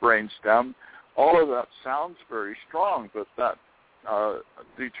 including the brainstem. All of that sounds very strong, but that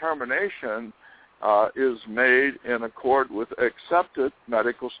determination is made in accord with accepted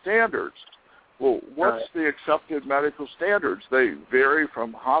medical standards. Well, what's the accepted medical standards? They vary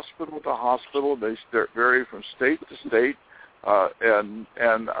from hospital to hospital. They vary from state to state, and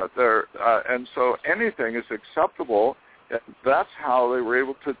so anything is acceptable. And that's how they were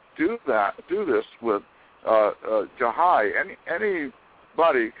able to do this with Jahi.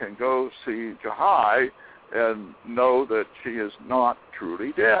 Anybody can go see Jahi and know that she is not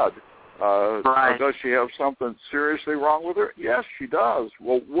truly dead. Does she have something seriously wrong with her? Yes, she does.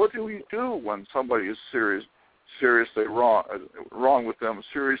 Well, what do we do when somebody is seriously wrong with them,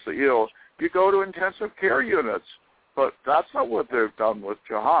 seriously ill? You go to intensive care units. But that's not what they've done with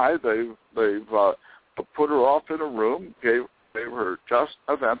Jahi. They've put her off in a room, gave her just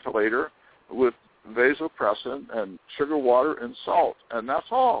a ventilator with vasopressin and sugar water and salt, and that's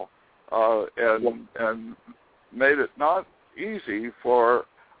all. And made it not easy for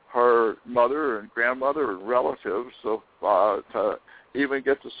her mother and grandmother and relatives to even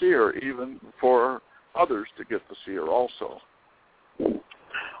get to see her, even for others to get to see her also.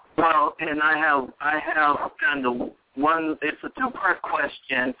 Well, and I have kind of one. It's a two-part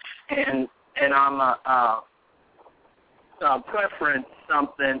question, and I'm preference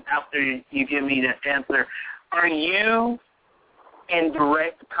something after you give me the answer. Are you in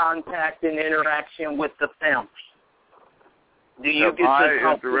direct contact and interaction with the family? Do you get to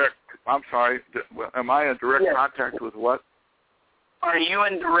talk? I'm sorry. Am I in direct contact with what? Are you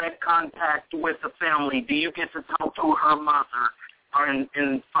in direct contact with the family? Do you get to talk to her mother or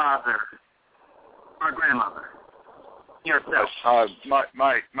and father or grandmother yourself?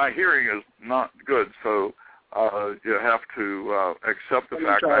 My hearing is not good, so you have to accept the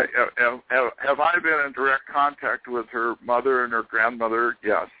fact. Have I been in direct contact with her mother and her grandmother?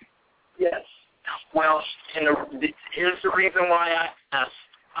 Yes. Yes. Well, here's the reason why I asked.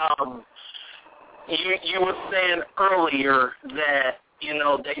 You were saying earlier that,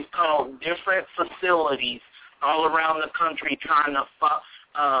 they called different facilities all around the country trying to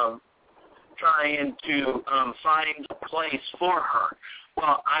find a place for her.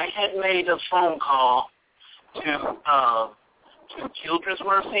 Well, I had made a phone call to Children's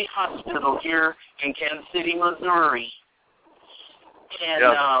Mercy Hospital here in Kansas City, Missouri. And,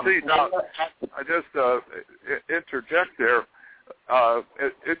 I just interject there.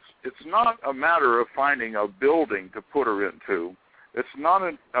 It's not a matter of finding a building to put her into. It's not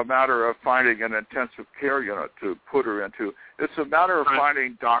a matter of finding an intensive care unit to put her into. It's a matter of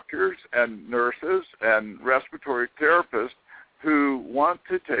finding doctors and nurses and respiratory therapists who want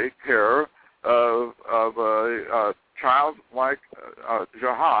to take care of a child like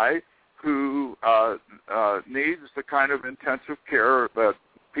Jahi, who needs the kind of intensive care that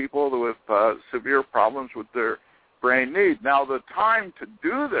people with severe problems with their brain need. Now, the time to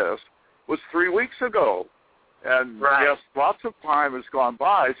do this was 3 weeks ago. And, yes, lots of time has gone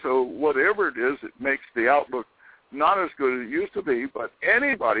by, so whatever it is, it makes the outlook not as good as it used to be, but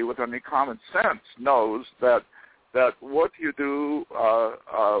anybody with any common sense knows that what you do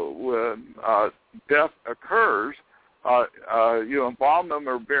when death occurs, you embalm them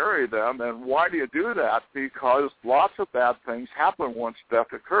or bury them. And why do you do that? Because lots of bad things happen once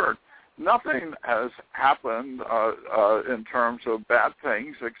death occurred. Nothing has happened in terms of bad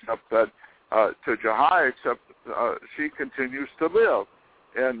things except that to Jahi, except she continues to live.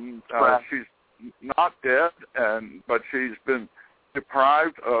 And she's not dead, but she's been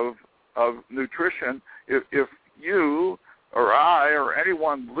deprived of nutrition. If you or I or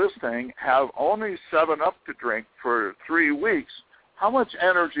anyone listening have only 7-Up to drink for 3 weeks, how much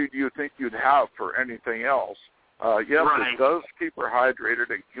energy do you think you'd have for anything else? Yes, it does keep her hydrated.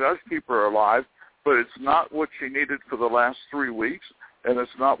 It does keep her alive, but it's not what she needed for the last 3 weeks, and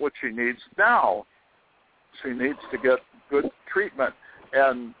it's not what she needs now. She needs to get good treatment.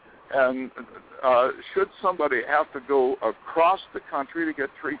 And should somebody have to go across the country to get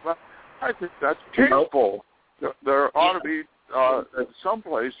treatment, I think that's painful. There ought to be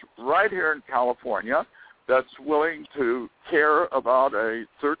someplace right here in California that's willing to care about a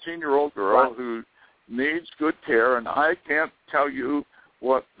 13-year-old girl who needs good care, and I can't tell you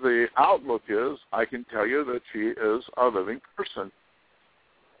what the outlook is. I can tell you that she is a living person.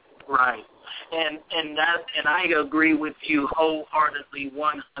 Right. And I agree with you wholeheartedly,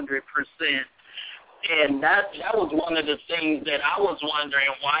 100%. And that was one of the things that I was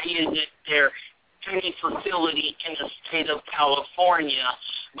wondering, why isn't there any facility in the state of California?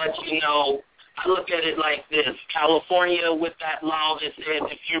 But, I look at it like this. California, with that law that says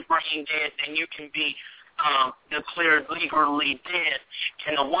if you're brain dead, then you can be declared legally dead.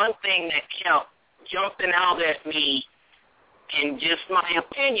 And the one thing that kept jumping out at me, in just my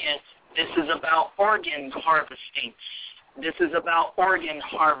opinion, this is about organ harvesting. This is about organ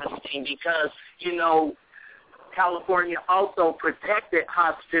harvesting because, California also protected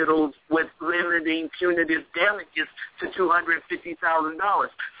hospitals with limiting punitive damages to $250,000.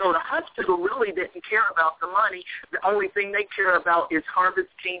 So the hospital really didn't care about the money. The only thing they care about is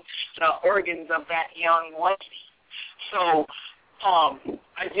harvesting the organs of that young lady. So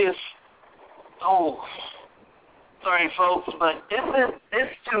sorry, folks, but this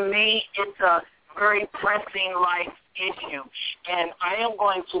to me, it's a very pressing life issue. And I am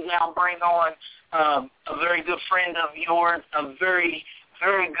going to now bring on a very good friend of yours, a very,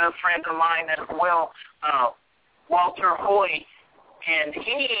 very good friend of mine as well, Walter Hoye, and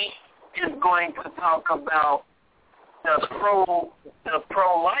he is going to talk about the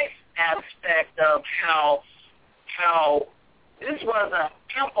pro-life aspect of how this was an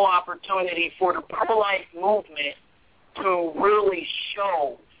ample opportunity for the pro-life movement to really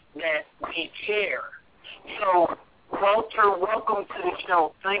show that we care. So, Walter, welcome to the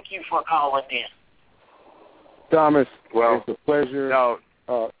show. Thank you for calling in. Thomas, well, it's a pleasure. Now,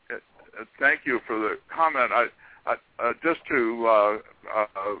 thank you for the comment. I just to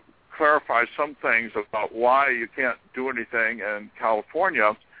clarify some things about why you can't do anything in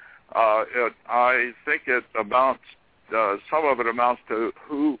California, I think it amounts, some of it amounts to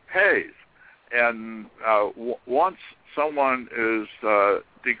who pays. And once someone is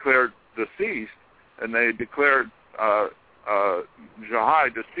declared deceased, and they declared Jahi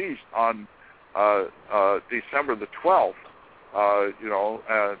deceased on December the 12th,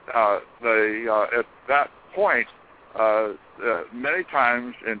 they at that point, many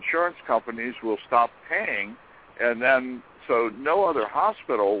times insurance companies will stop paying, and then so no other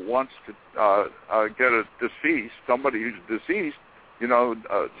hospital wants to get a deceased, somebody who's deceased.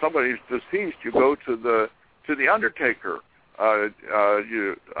 Somebody who's deceased, you go to the undertaker. And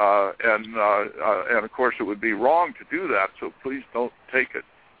of course it would be wrong to do that, so please don't take it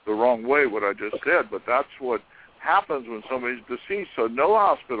the wrong way what I just said, but that's what happens when somebody's deceased. So no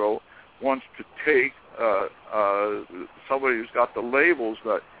hospital wants to take somebody who's got the labels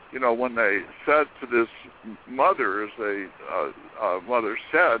that, when they said to this mother, as mother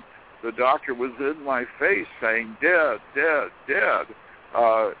said, the doctor was in my face saying dead, dead, dead.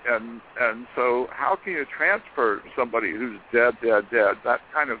 And so how can you transfer somebody who's dead, dead, dead, that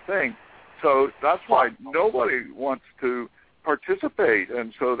kind of thing? So that's why nobody wants to participate,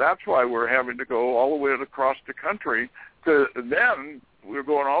 and so that's why we're having to go all the way across the country. Then we're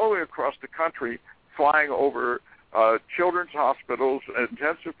going all the way across the country, flying over children's hospitals,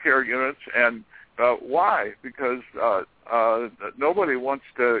 intensive care units, and why? Because nobody wants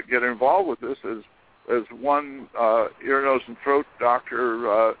to get involved with this. As one ear, nose, and throat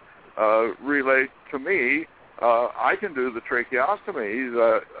doctor relayed to me, I can do the tracheostomy,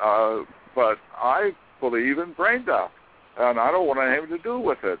 but I believe in brain death, and I don't want anything to do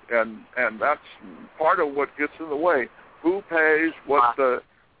with it. And that's part of what gets in the way. Who pays? What the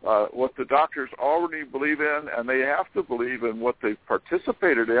doctors already believe in, and they have to believe in what they've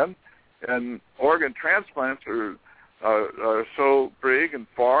participated in. And organ transplants are so big and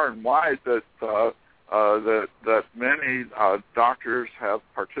far and wide that that many doctors have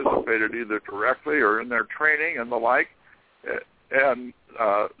participated either directly or in their training and the like, and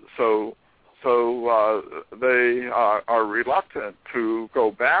so they are reluctant to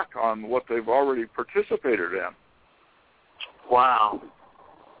go back on what they've already participated in. Wow.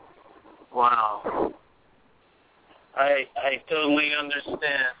 I totally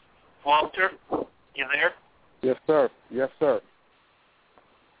understand. Walter, you there? Yes, sir. Yes, sir.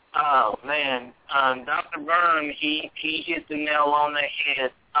 Oh, man. Dr. Byrne, he hit the nail on the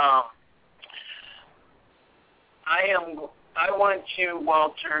head. I want you,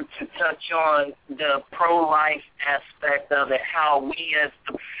 Walter, to touch on the pro-life aspect of it, how we as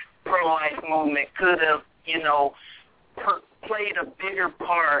the pro-life movement could have, played a bigger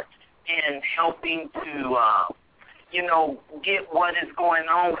part in helping to, get what is going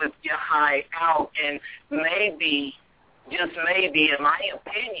on with Jahi out, and maybe, just maybe, in my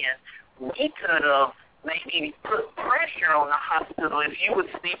opinion, we could have maybe put pressure on the hospital, if you would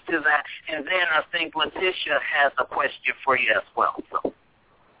speak to that. And then I think Letitia has a question for you as well. So.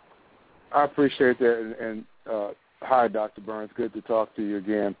 I appreciate that, and hi, Dr. Burns. Good to talk to you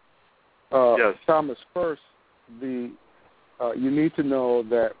again. Yes. Thomas, first, you need to know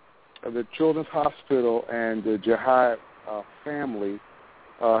that the Children's Hospital and the Jahi family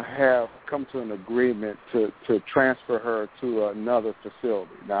have come to an agreement to transfer her to another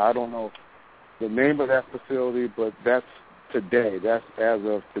facility. Now, I don't know the name of that facility, but that's today. That's as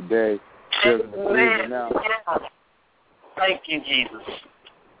of today. There's an agreement now. Thank you, Jesus.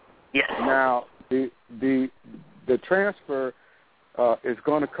 Yes. Now, the transfer is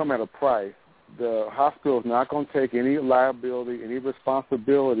going to come at a price. The hospital is not going to take any liability, any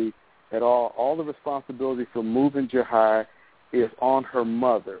responsibility at all. All the responsibility for moving Jahi is on her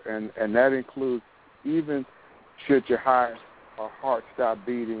mother, and that includes even should Jahi's heart stop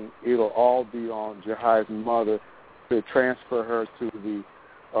beating, it'll all be on Jahi's mother to transfer her to the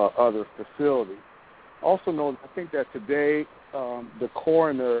other facility. Also note, I think that today the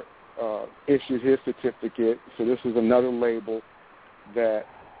coroner issued his certificate, so this is another label that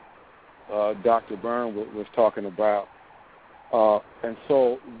Dr. Byrne was talking about. And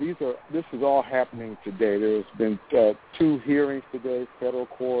so this is all happening today. There's been 2 hearings today, federal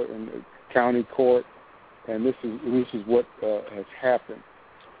court and county court, and this is what has happened.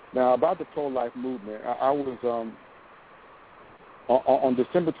 Now, about the pro-life movement, I was on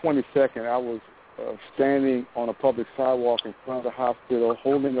December 22nd, I was standing on a public sidewalk in front of the hospital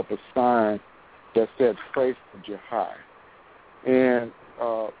holding up a sign that said, "Pray for Jahi." And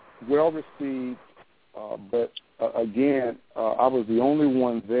well received, but again, I was the only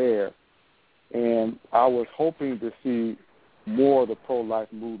one there, and I was hoping to see more of the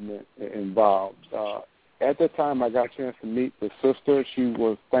pro-life movement involved. At that time, I got a chance to meet the sister. She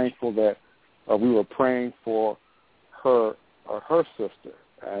was thankful that we were praying for her sister,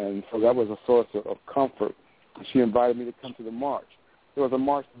 and so that was a source of comfort. She invited me to come to the march. There was a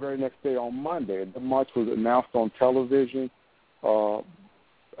march the very next day on Monday. The march was announced on television.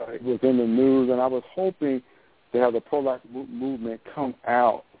 It was in the news, and I was hoping to have the pro-life movement come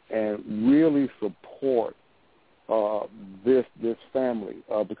out and really support this family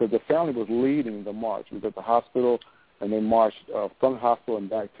because the family was leading the march. We was at the hospital, and they marched from the hospital and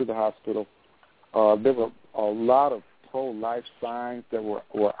back to the hospital. There were a lot of pro-life signs that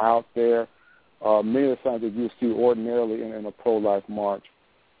were out there, many of the signs that you see ordinarily in a pro-life march.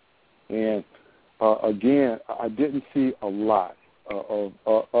 And, again, I didn't see a lot of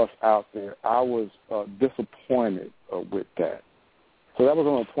us out there. I was disappointed with that. So that was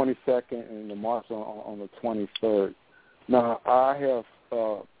on the 22nd, and the march on the 23rd. Now, I have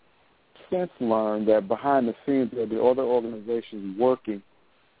since learned that behind the scenes there will be other organizations working.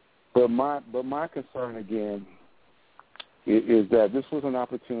 But my concern, again, is that this was an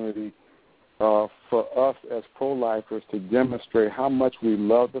opportunity for us as pro-lifers to demonstrate how much we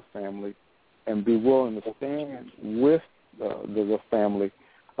love the family and be willing to stand with the family,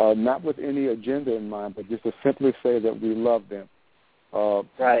 not with any agenda in mind, but just to simply say that we love them.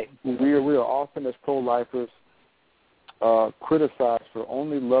 Right. We are often as pro-lifers criticized for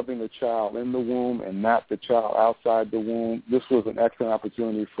only loving the child in the womb and not the child outside the womb. This was an excellent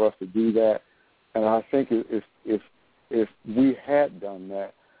opportunity for us to do that, and I think if we had done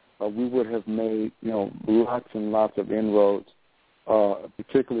that, we would have made lots and lots of inroads,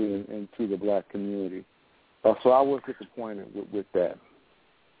 particularly into the black community. So I was disappointed with that.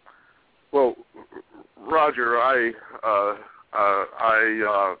 Well, Roger, I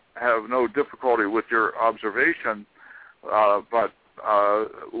have no difficulty with your observation, but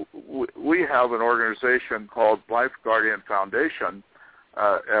we have an organization called Life Guardian Foundation,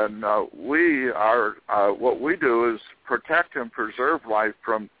 and we are what we do is protect and preserve life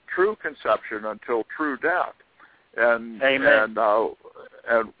from true conception until true death. And Amen.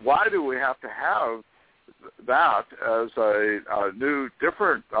 And why do we have to have that as a new,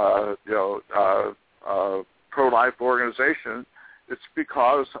 different, pro-life organization? It's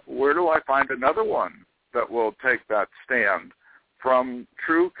because where do I find another one that will take that stand from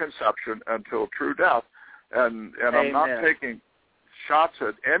true conception until true death? And I'm not taking shots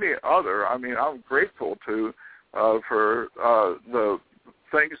at any other. I mean, I'm grateful for the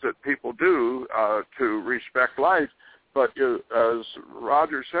things that people do to respect life. But as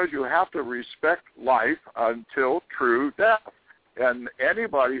Roger says, you have to respect life until true death. And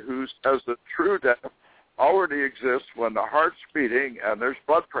anybody who says that true death already exists when the heart's beating and there's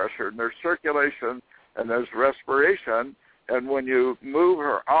blood pressure and there's circulation and there's respiration, and when you move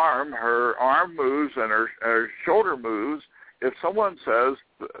her arm moves and her shoulder moves. If someone says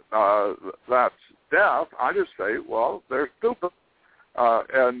that's death, I just say, well, they're stupid.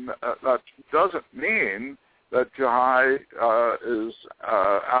 And that doesn't mean that Jahi is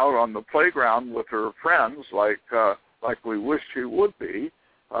out on the playground with her friends, like we wish she would be.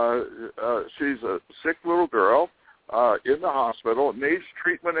 She's a sick little girl in the hospital, needs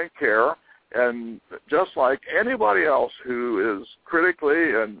treatment and care, and just like anybody else who is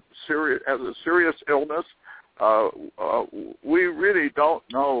critically and has a serious illness, we really don't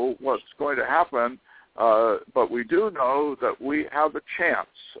know what's going to happen, but we do know that we have a chance.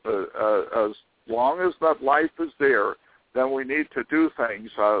 As long as that life is there, then we need to do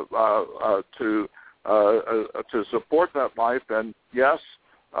things to support that life. And yes,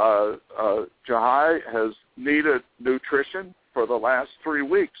 Jahi has needed nutrition for the last 3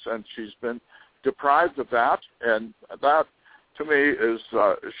 weeks, and she's been deprived of that, and that, to me, is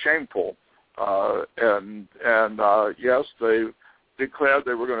shameful. Yes, they declared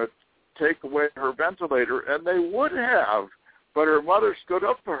they were going to take away her ventilator, and they would have, but her mother stood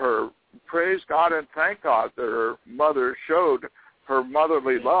up for her. Praise God and thank God that her mother showed her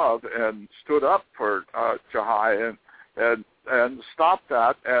motherly love and stood up for Jahi and stopped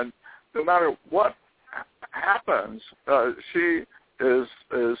that. And no matter what happens, she is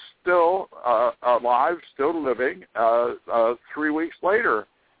still alive, still living 3 weeks later.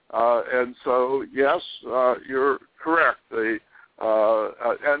 And so, yes, you're correct. And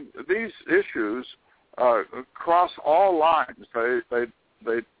these issues cross all lines.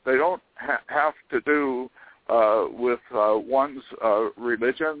 They don't have to do with one's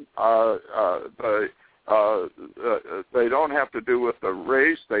religion. They don't have to do with the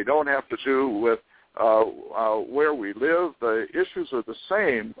race. They don't have to do with where we live. The issues are the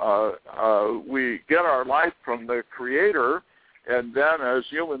same. We get our life from the Creator, and then as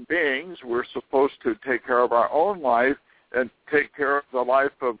human beings, we're supposed to take care of our own life and take care of the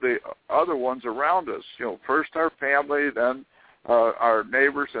life of the other ones around us. First our family, then our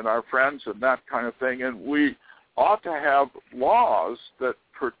neighbors and our friends and that kind of thing. And we ought to have laws that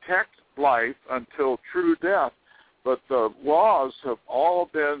protect life until true death. But the laws have all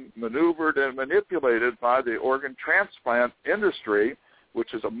been maneuvered and manipulated by the organ transplant industry,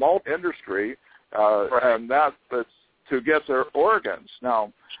 which is a multi-industry, and that's to get their organs.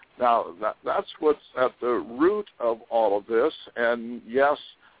 Now that's what's at the root of all of this. And yes,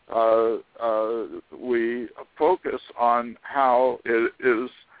 we focus on how it is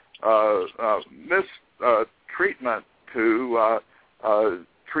mistreatment to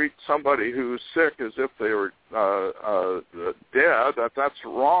treat somebody who's sick as if they were dead. That's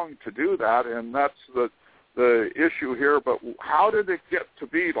wrong to do that, and that's the issue here. But how did it get to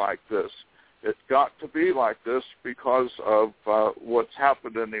be like this? It got to be like this because of what's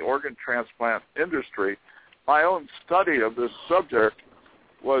happened in the organ transplant industry. My own study of this subject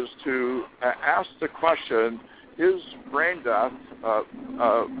was to ask the question, is brain death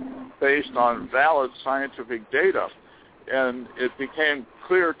based on valid scientific data? And it became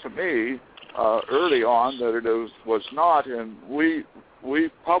clear to me early on that it was not, and we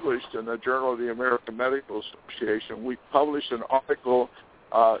published in the Journal of the American Medical Association, we published an article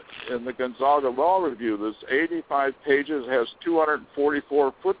in the Gonzaga Law Review. This 85 pages, has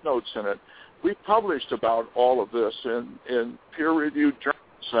 244 footnotes in it. We published about all of this in peer-reviewed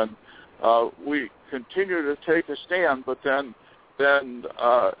journals, and we continue to take a stand, but then the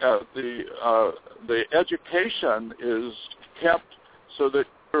education is kept so that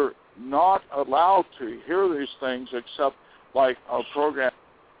you're not allowed to hear these things except like a program.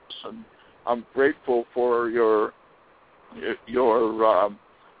 And I'm grateful for your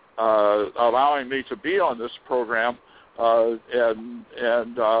allowing me to be on this program. But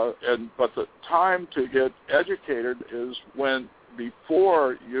the time to get educated is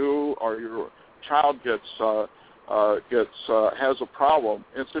before you or your child has a problem.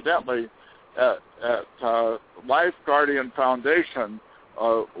 Incidentally, at Life Guardian Foundation,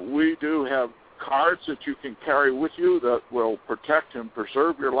 we do have cards that you can carry with you that will protect and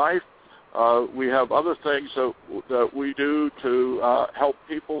preserve your life. We have other things that we do to help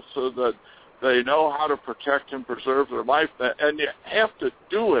people so that they know how to protect and preserve their life, and you have to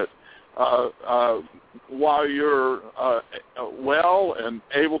do it while you're well and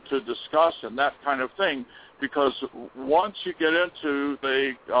able to discuss and that kind of thing, because once you get into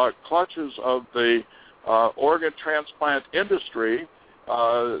the clutches of the organ transplant industry,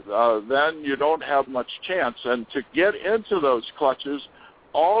 then you don't have much chance. And to get into those clutches,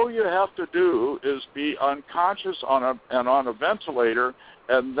 all you have to do is be unconscious on a ventilator,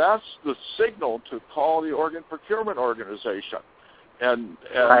 and that's the signal to call the organ procurement organization. And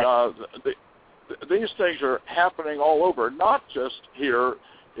right. These things are happening all over, not just here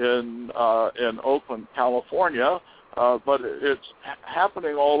in Oakland, California. but it's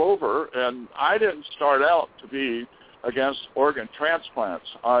happening all over. And I didn't start out to be against organ transplants.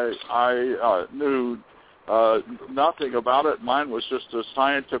 I knew nothing about it. Mine was just a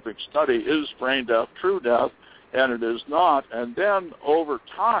scientific study. Is brain death true death? And it is not. And then over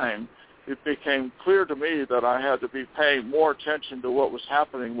time, it became clear to me that I had to be paying more attention to what was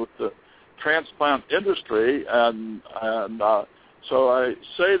happening with the transplant industry. And so I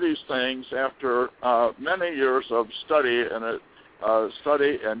say these things after many years of study and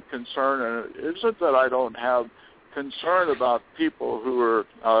concern. And it isn't that I don't have concern about people who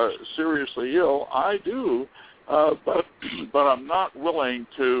are seriously ill. I do, but I'm not willing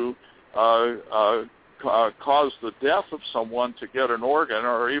to cause the death of someone to get an organ,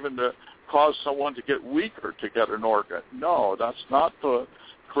 or even to cause someone to get weaker to get an organ. No, that's not the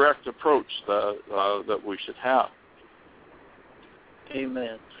correct approach that we should have.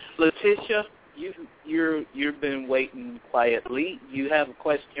 Amen. Letitia, you've been waiting quietly. You have a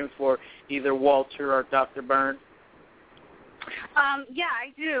question for either Walter or Dr. Byrne? Yeah,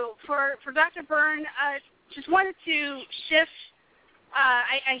 I do. For Dr. Byrne, just wanted to shift.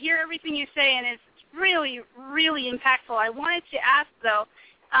 I hear everything you say, and it's really, really impactful. I wanted to ask, though,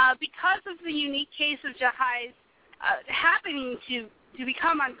 because of the unique case of Jahi's happening to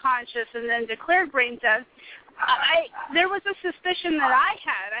become unconscious and then declare brain death, there was a suspicion that I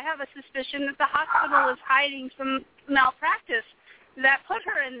had. I have a suspicion that the hospital is hiding some malpractice that put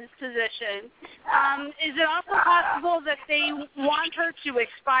her in this position. Is it also possible that they want her to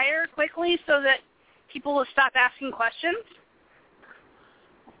expire quickly so that people will stop asking questions?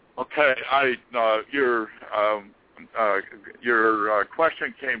 Okay, your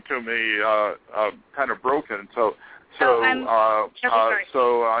question came to me kind of broken, so and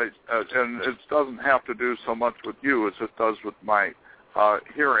it doesn't have to do so much with you as it does with my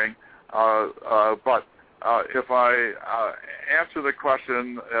hearing, but if I answer the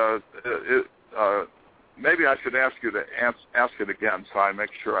question, maybe I should ask you to ask it again so I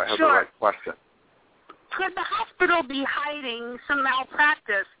make sure I have the right question. Could the hospital be hiding some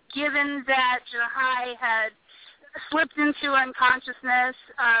malpractice, given that Jahi had slipped into unconsciousness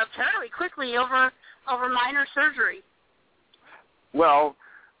fairly quickly over minor surgery? Well,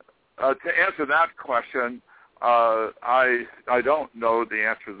 to answer that question, I don't know the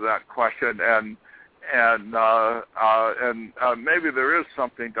answer to that question, and maybe there is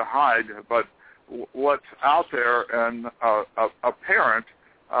something to hide, but what's out there and apparent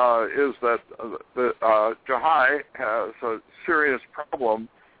is that Jahi has a serious problem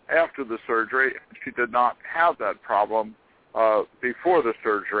after the surgery. She did not have that problem before the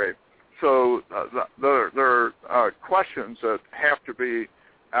surgery. So there are questions that have to be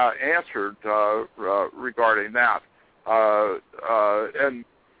answered regarding that.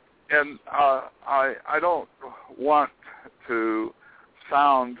 And I don't want to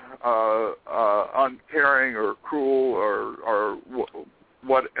sound uncaring or cruel or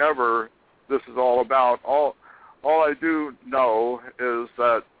whatever this is all about. All I do know is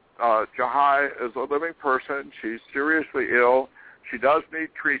that Jahi is a living person. She's seriously ill. She does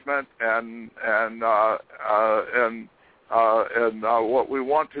need treatment, and what we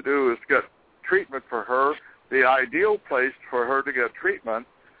want to do is get treatment for her. The ideal place for her to get treatment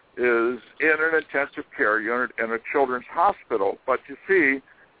is in an intensive care unit in a children's hospital. But you see,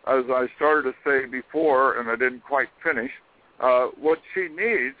 as I started to say before, and I didn't quite finish, what she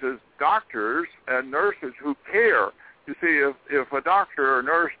needs is doctors and nurses who care. You see, if a doctor or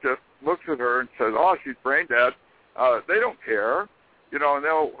nurse just looks at her and says, "Oh, she's brain dead," they don't care, and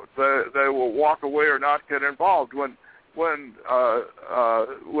they will walk away or not get involved. When a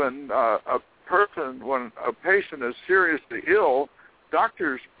patient is seriously ill,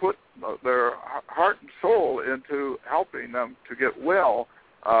 doctors put their heart and soul into helping them to get well,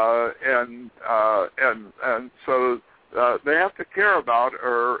 and so they have to care about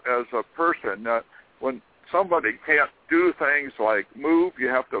her as a person. When somebody can't do things like move, you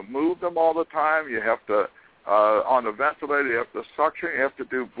have to move them all the time. You have to, on the ventilator, you have to suction. You have to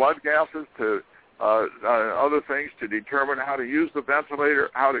do blood gases to other things to determine how to use the ventilator,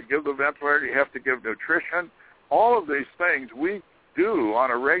 how to give the ventilator. You have to give nutrition. All of these things we do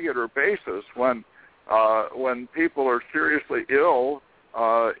on a regular basis when people are seriously ill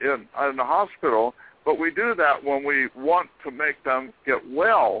in the hospital. But we do that when we want to make them get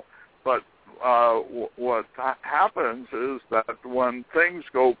well. But what happens is that when things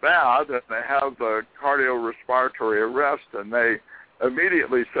go bad and they have the cardiorespiratory arrest, and they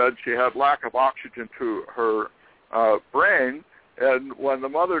immediately said she had lack of oxygen to her brain, and when the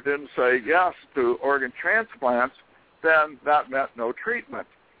mother didn't say yes to organ transplants, then that meant no treatment.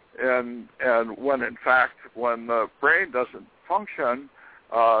 and when in fact when the brain doesn't function,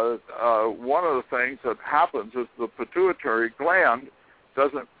 one of the things that happens is the pituitary gland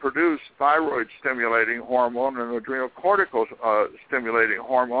doesn't produce thyroid-stimulating hormone and adrenocortical stimulating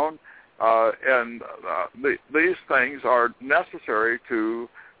hormone, and these things are necessary to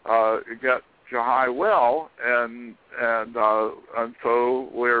get Jahi well, and so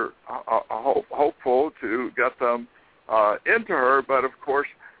we're hopeful to get them into her. But of course,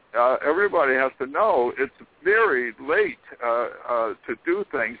 everybody has to know it's very late to do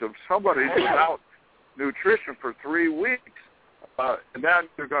things. If somebody's without nutrition for 3 weeks, and then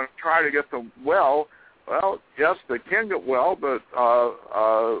you're going to try to get them well, yes, they can get well, but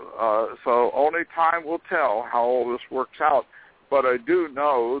so only time will tell how all this works out. But I do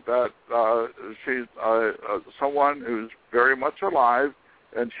know that she's someone who's very much alive,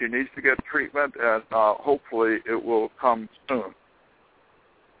 and she needs to get treatment, and hopefully it will come soon.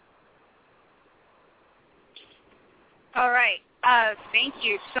 All right. Thank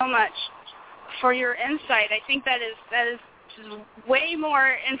you so much for your insight. I think that is way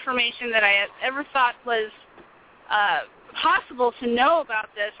more information that I had ever thought was possible to know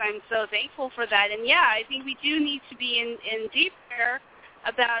about this. I'm so thankful for that. And yeah, I think we do need to be in deep prayer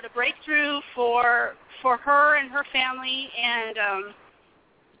about a breakthrough for her and her family.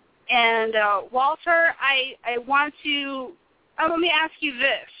 And Walter, let me ask you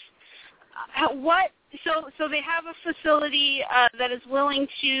this: So they have a facility that is willing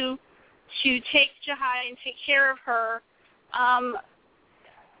to take Jahi and take care of her.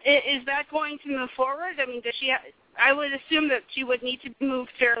 Is that going to move forward? I mean, I would assume that she would need to move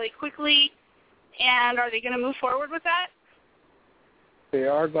fairly quickly. And are they going to move forward with that? They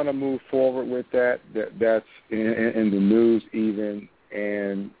are going to move forward with that. That's in the news even.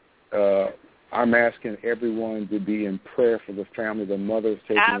 And I'm asking everyone to be in prayer for the family. The mother is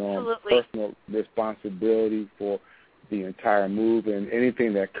taking on personal responsibility for the entire move and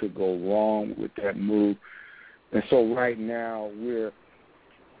anything that could go wrong with that move. And so right now we're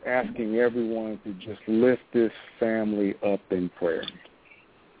asking everyone to just lift this family up in prayer.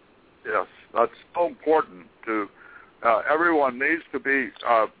 Yes, that's so important. Everyone needs to be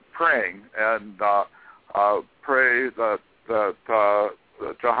praying and pray that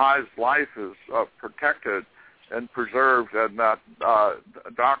Jahi's life is protected and preserved, and that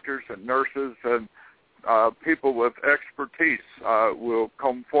doctors and nurses and people with expertise will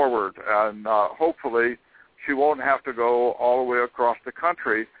come forward, and hopefully she won't have to go all the way across the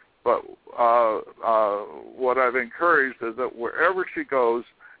country. But what I've encouraged is that wherever she goes,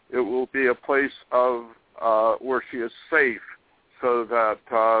 it will be a place of where she is safe, so that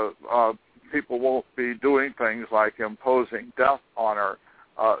people won't be doing things like imposing death on her.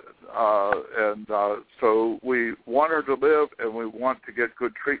 So we want her to live, and we want to get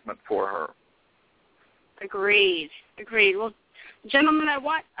good treatment for her. Agreed. Well, gentlemen, I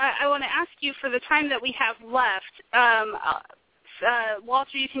want to ask you, for the time that we have left,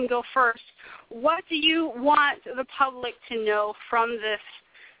 Walter, you can go first. What do you want the public to know from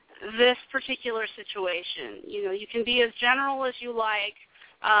this particular situation? You know, you can be as general as you like,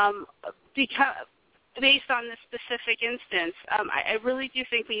 based on this specific instance. I really do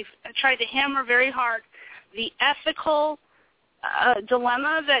think we've tried to hammer very hard the ethical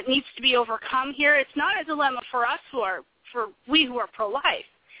dilemma that needs to be overcome here. It's not a dilemma for us who are pro-life.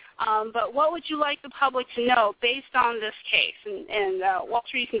 But what would you like the public to know based on this case? And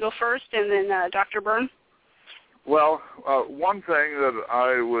Walter, you can go first, and then Dr. Byrne. Well, one thing that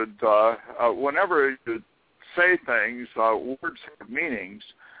I would, whenever you say things, words have meanings,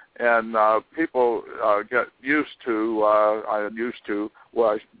 and people get used to,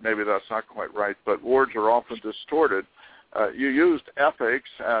 well, maybe that's not quite right, but words are often distorted. You used ethics,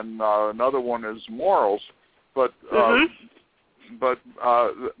 and another one is morals, but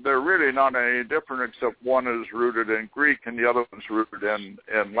they're really not any different, except one is rooted in Greek and the other one's rooted in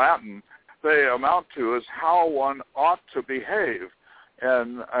Latin. They amount to is how one ought to behave.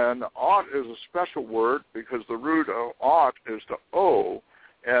 And ought is a special word because the root of ought is to owe.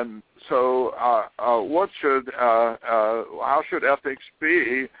 And so how should ethics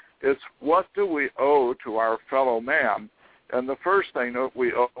be? It's what do we owe to our fellow man? And the first thing that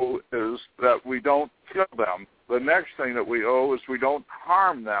we owe is that we don't kill them. The next thing that we owe is we don't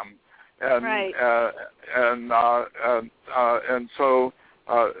harm them. And right. So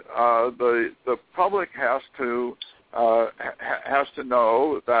the public has to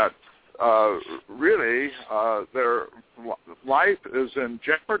know that really their life is in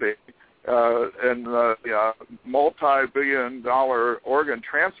jeopardy, in the multi-billion-dollar organ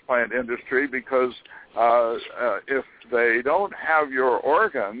transplant industry, because if they don't have your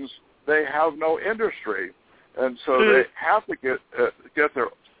organs, they have no industry, and so they have to get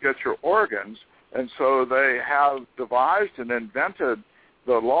your organs, and so they have devised and invented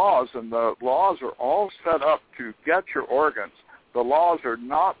the laws, and the laws are all set up to get your organs. The laws are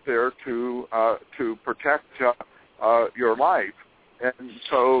not there to protect your life, and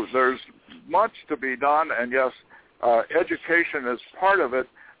so there's much to be done. And yes, education is part of it,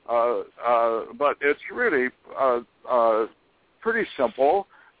 but it's really pretty simple.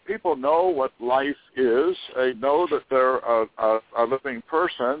 People know what life is. They know that they're a living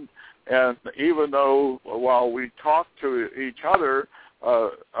person, and even though while we talk to each other,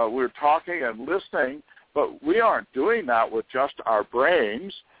 we're talking and listening, but we aren't doing that with just our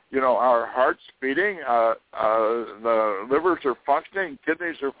brains. Our heart's beating, the livers are functioning,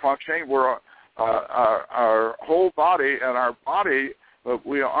 kidneys are functioning. We're our whole body, and our body,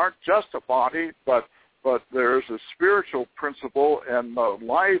 we aren't just a body, but there's a spiritual principle, and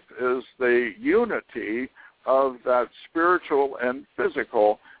life is the unity of that spiritual and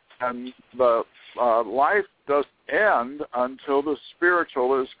physical, and the life doesn't end until the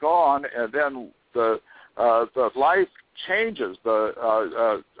spiritual is gone, and then the life changes.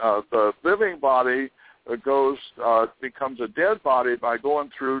 The living body becomes a dead body by going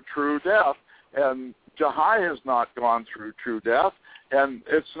through true death, and Jahi has not gone through true death, and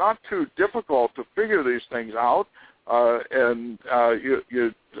it's not too difficult to figure these things out, and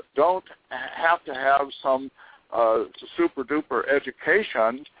you don't have to have some super-duper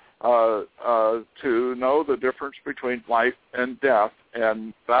education to know the difference between life and death,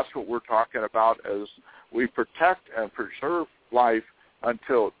 and that's what we're talking about as we protect and preserve life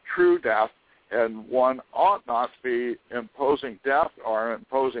until true death, and one ought not be imposing death or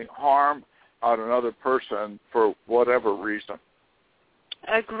imposing harm on another person for whatever reason.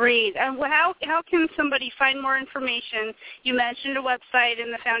 Agreed. And how can somebody find more information? You mentioned a website in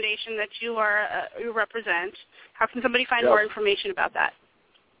the foundation that you represent. How can somebody find more information about that?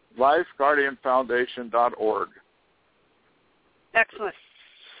 LifeGuardianFoundation.org. Excellent.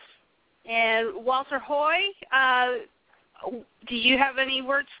 And Walter Hoye, do you have any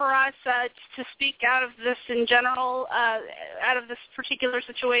words for us to speak out of this in general, out of this particular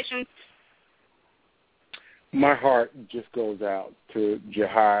situation? My heart just goes out to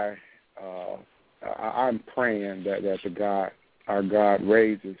Jahi. I'm praying that our God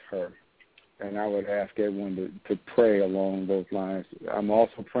raises her, and I would ask everyone to pray along those lines. I'm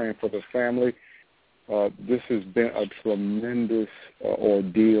also praying for the family. This has been a tremendous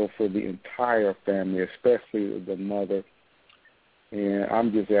ordeal for the entire family, especially the mother. And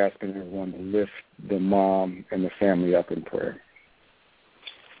I'm just asking everyone to lift the mom and the family up in prayer.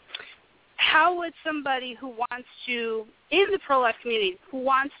 How would somebody who wants to, in the pro-life community, who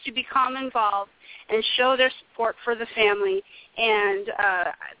wants to become involved and show their support for the family and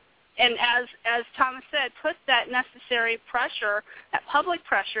as Thomas said, put that necessary pressure, that public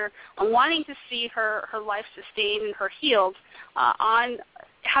pressure, on wanting to see her life sustained and her healed, on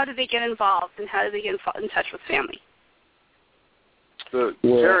how do they get involved and how do they get in touch with family? The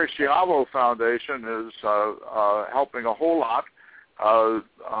Terry Schiavo Foundation is helping a whole lot. Our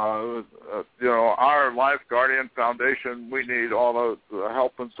Life Guardian Foundation, we need all the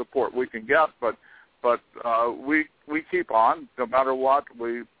help and support we can get, but we keep on no matter what.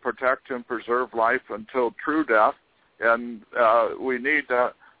 We protect and preserve life until true death, and we need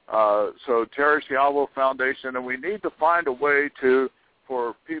to. So Terry Schiavo Foundation, and we need to find a way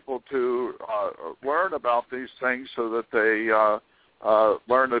for people to learn about these things so that they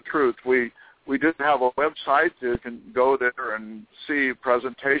learn the truth. We did have a website. You can go there and see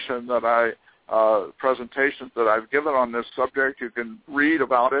presentations that I've given on this subject. You can read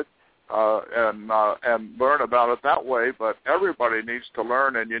about it and learn about it that way. But everybody needs to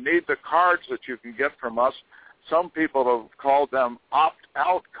learn, and you need the cards that you can get from us. Some people have called them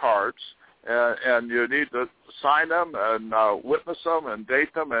opt-out cards, and you need to sign them and witness them and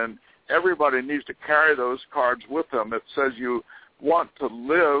date them, and everybody needs to carry those cards with them. It says you want to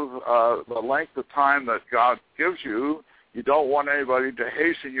live the length of time that God gives you. You don't want anybody to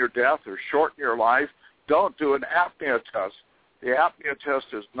hasten your death or shorten your life. Don't do an apnea test. The apnea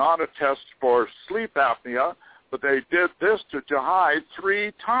test is not a test for sleep apnea, but they did this to Jahi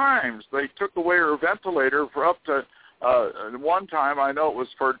 3 times. They took away her ventilator for up to, one time I know it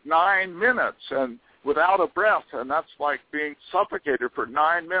was for 9 minutes and without a breath, and that's like being suffocated for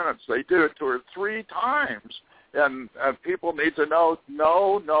 9 minutes. They did it to her 3 times. And people need to know,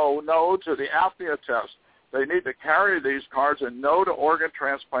 no to the apnea test. They need to carry these cards and no to organ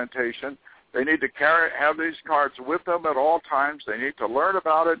transplantation. They need to have these cards with them at all times. They need to learn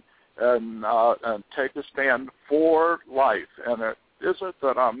about it and take a stand for life. And it isn't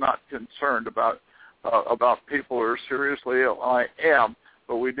that I'm not concerned about people who are seriously ill. I am,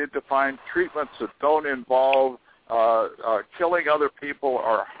 but we need to find treatments that don't involve killing other people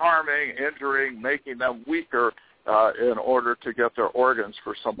or harming, injuring, making them weaker in order to get their organs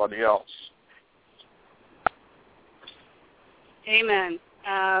for somebody else. Amen.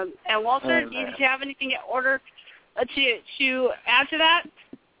 And Walter, Amen. did you have anything in order to add to that?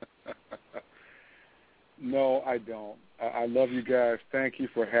 No, I don't. I love you guys. Thank you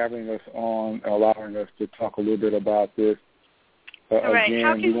for having us on, allowing us to talk a little bit about this. All right.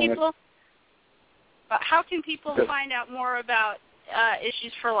 Again, how can people find out more about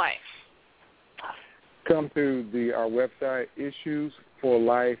Issues for Life? Come to our website,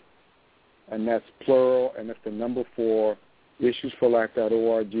 Issues4Life, and that's plural, and that's the number 4,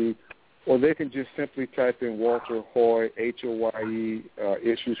 issues4life.org. Or they can just simply type in Walter Hoye, Hoye,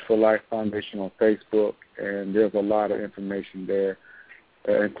 Issues for Life Foundation on Facebook, and there's a lot of information there,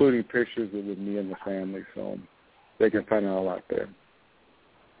 including pictures with me and the family, so they can find out a lot there.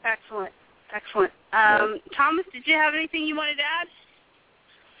 Excellent. Thomas, did you have anything you wanted to add?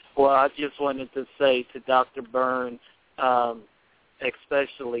 Well, I just wanted to say to Dr. Byrne,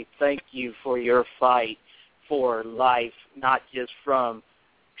 especially thank you for your fight for life, not just from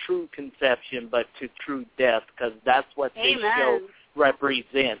true conception, but to true death, because that's what this show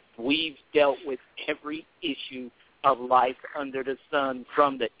represents. We've dealt with every issue of life under the sun,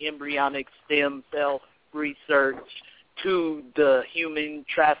 from the embryonic stem cell research to the human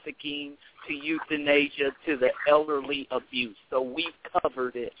trafficking to euthanasia to the elderly abuse. So we've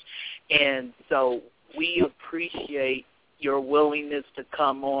covered it. And so we appreciate your willingness to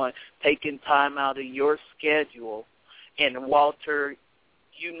come on, taking time out of your schedule. And Walter,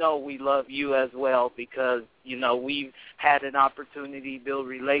 you know we love you as well, because, you know, we've had an opportunity to build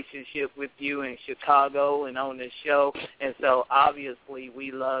relationship with you in Chicago and on the show, and so obviously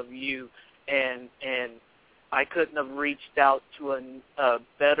we love you, and I couldn't have reached out to a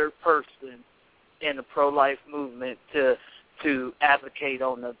better person in the pro-life movement to advocate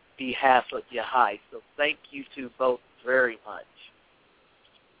on the behalf of Jahi. So thank you to both very much.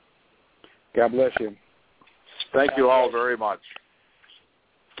 God bless you. Thank you all very much.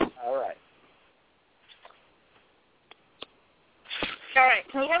 All right. All right.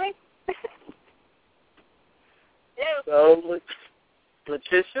 Can you hear me? So,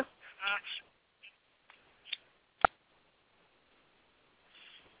 Letitia?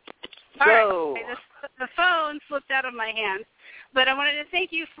 All right. The phone slipped out of my hand, but I wanted to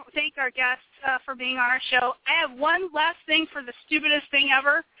thank our guests for being on our show. I have one last thing for the stupidest thing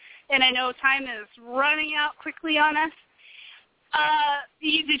ever, and I know time is running out quickly on us.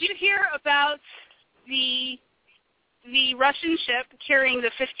 Did you hear about the Russian ship carrying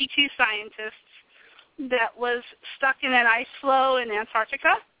the 52 scientists that was stuck in an ice floe in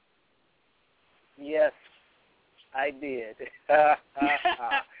Antarctica? Yes, I did.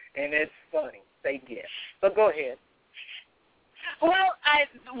 And it's funny. They did. But go ahead. Well,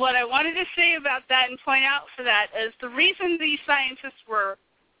 what I wanted to say about that and point out for that is the reason these scientists were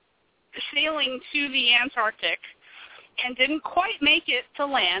sailing to the Antarctic and didn't quite make it to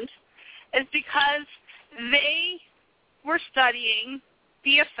land is because they were studying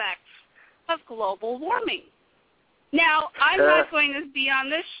the effects of global warming. Now, I'm not going to be on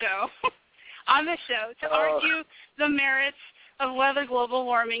this show to argue the merits of whether global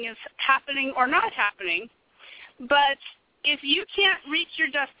warming is happening or not happening, but if you can't reach your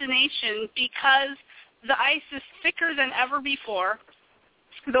destination because the ice is thicker than ever before,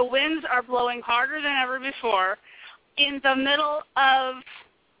 the winds are blowing harder than ever before, in the middle of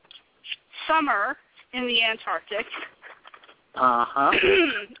summer in the Antarctic. The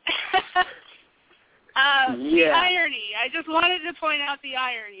irony. I just wanted to point out the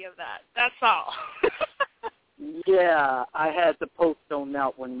irony of that. That's all. Yeah, I had to post on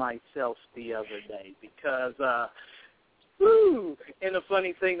that one myself the other day because, and the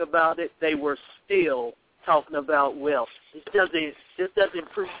funny thing about it, they were still talking about, well, this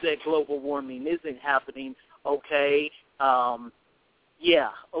doesn't prove that global warming isn't happening. Okay,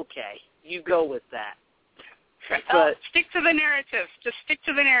 okay, you go with that. But stick to the narrative. Just stick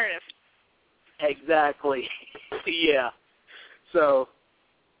to the narrative. Exactly. Yeah. So,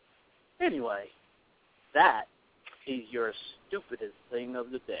 anyway, that is your stupidest thing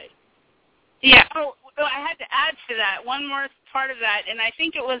of the day. Yeah. Oh, I had to add to that one more part of that, and I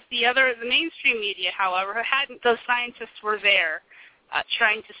think it was the mainstream media, however, those scientists were there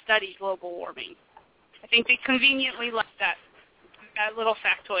trying to study global warming. I think they conveniently left that little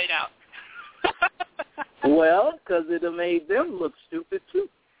factoid out. Well, because it have made them look stupid, too.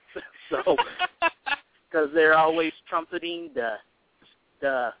 So, because they're always trumpeting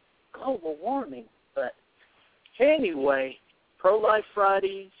the global warming. But anyway, Pro-Life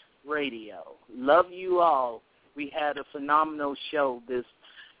Fridays Radio. Love you all. We had a phenomenal show this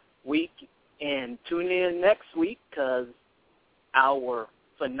week. And tune in next week because our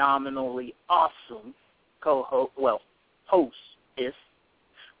phenomenally awesome hostess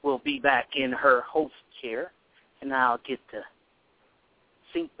will be back in her host chair, and I'll get to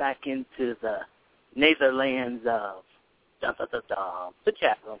sink back into the Netherlands of the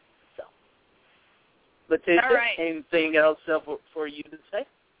chat room. So, Letitia, right. Anything else for you to say?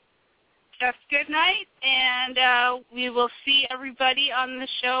 Just good night, and we will see everybody on the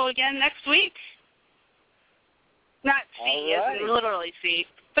show again next week. Not see, as in literally see,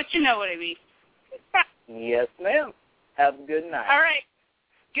 but you know what I mean. Yes, ma'am. Have a good night. All right.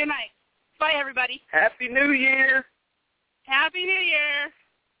 Good night. Bye, everybody. Happy New Year. Happy New Year.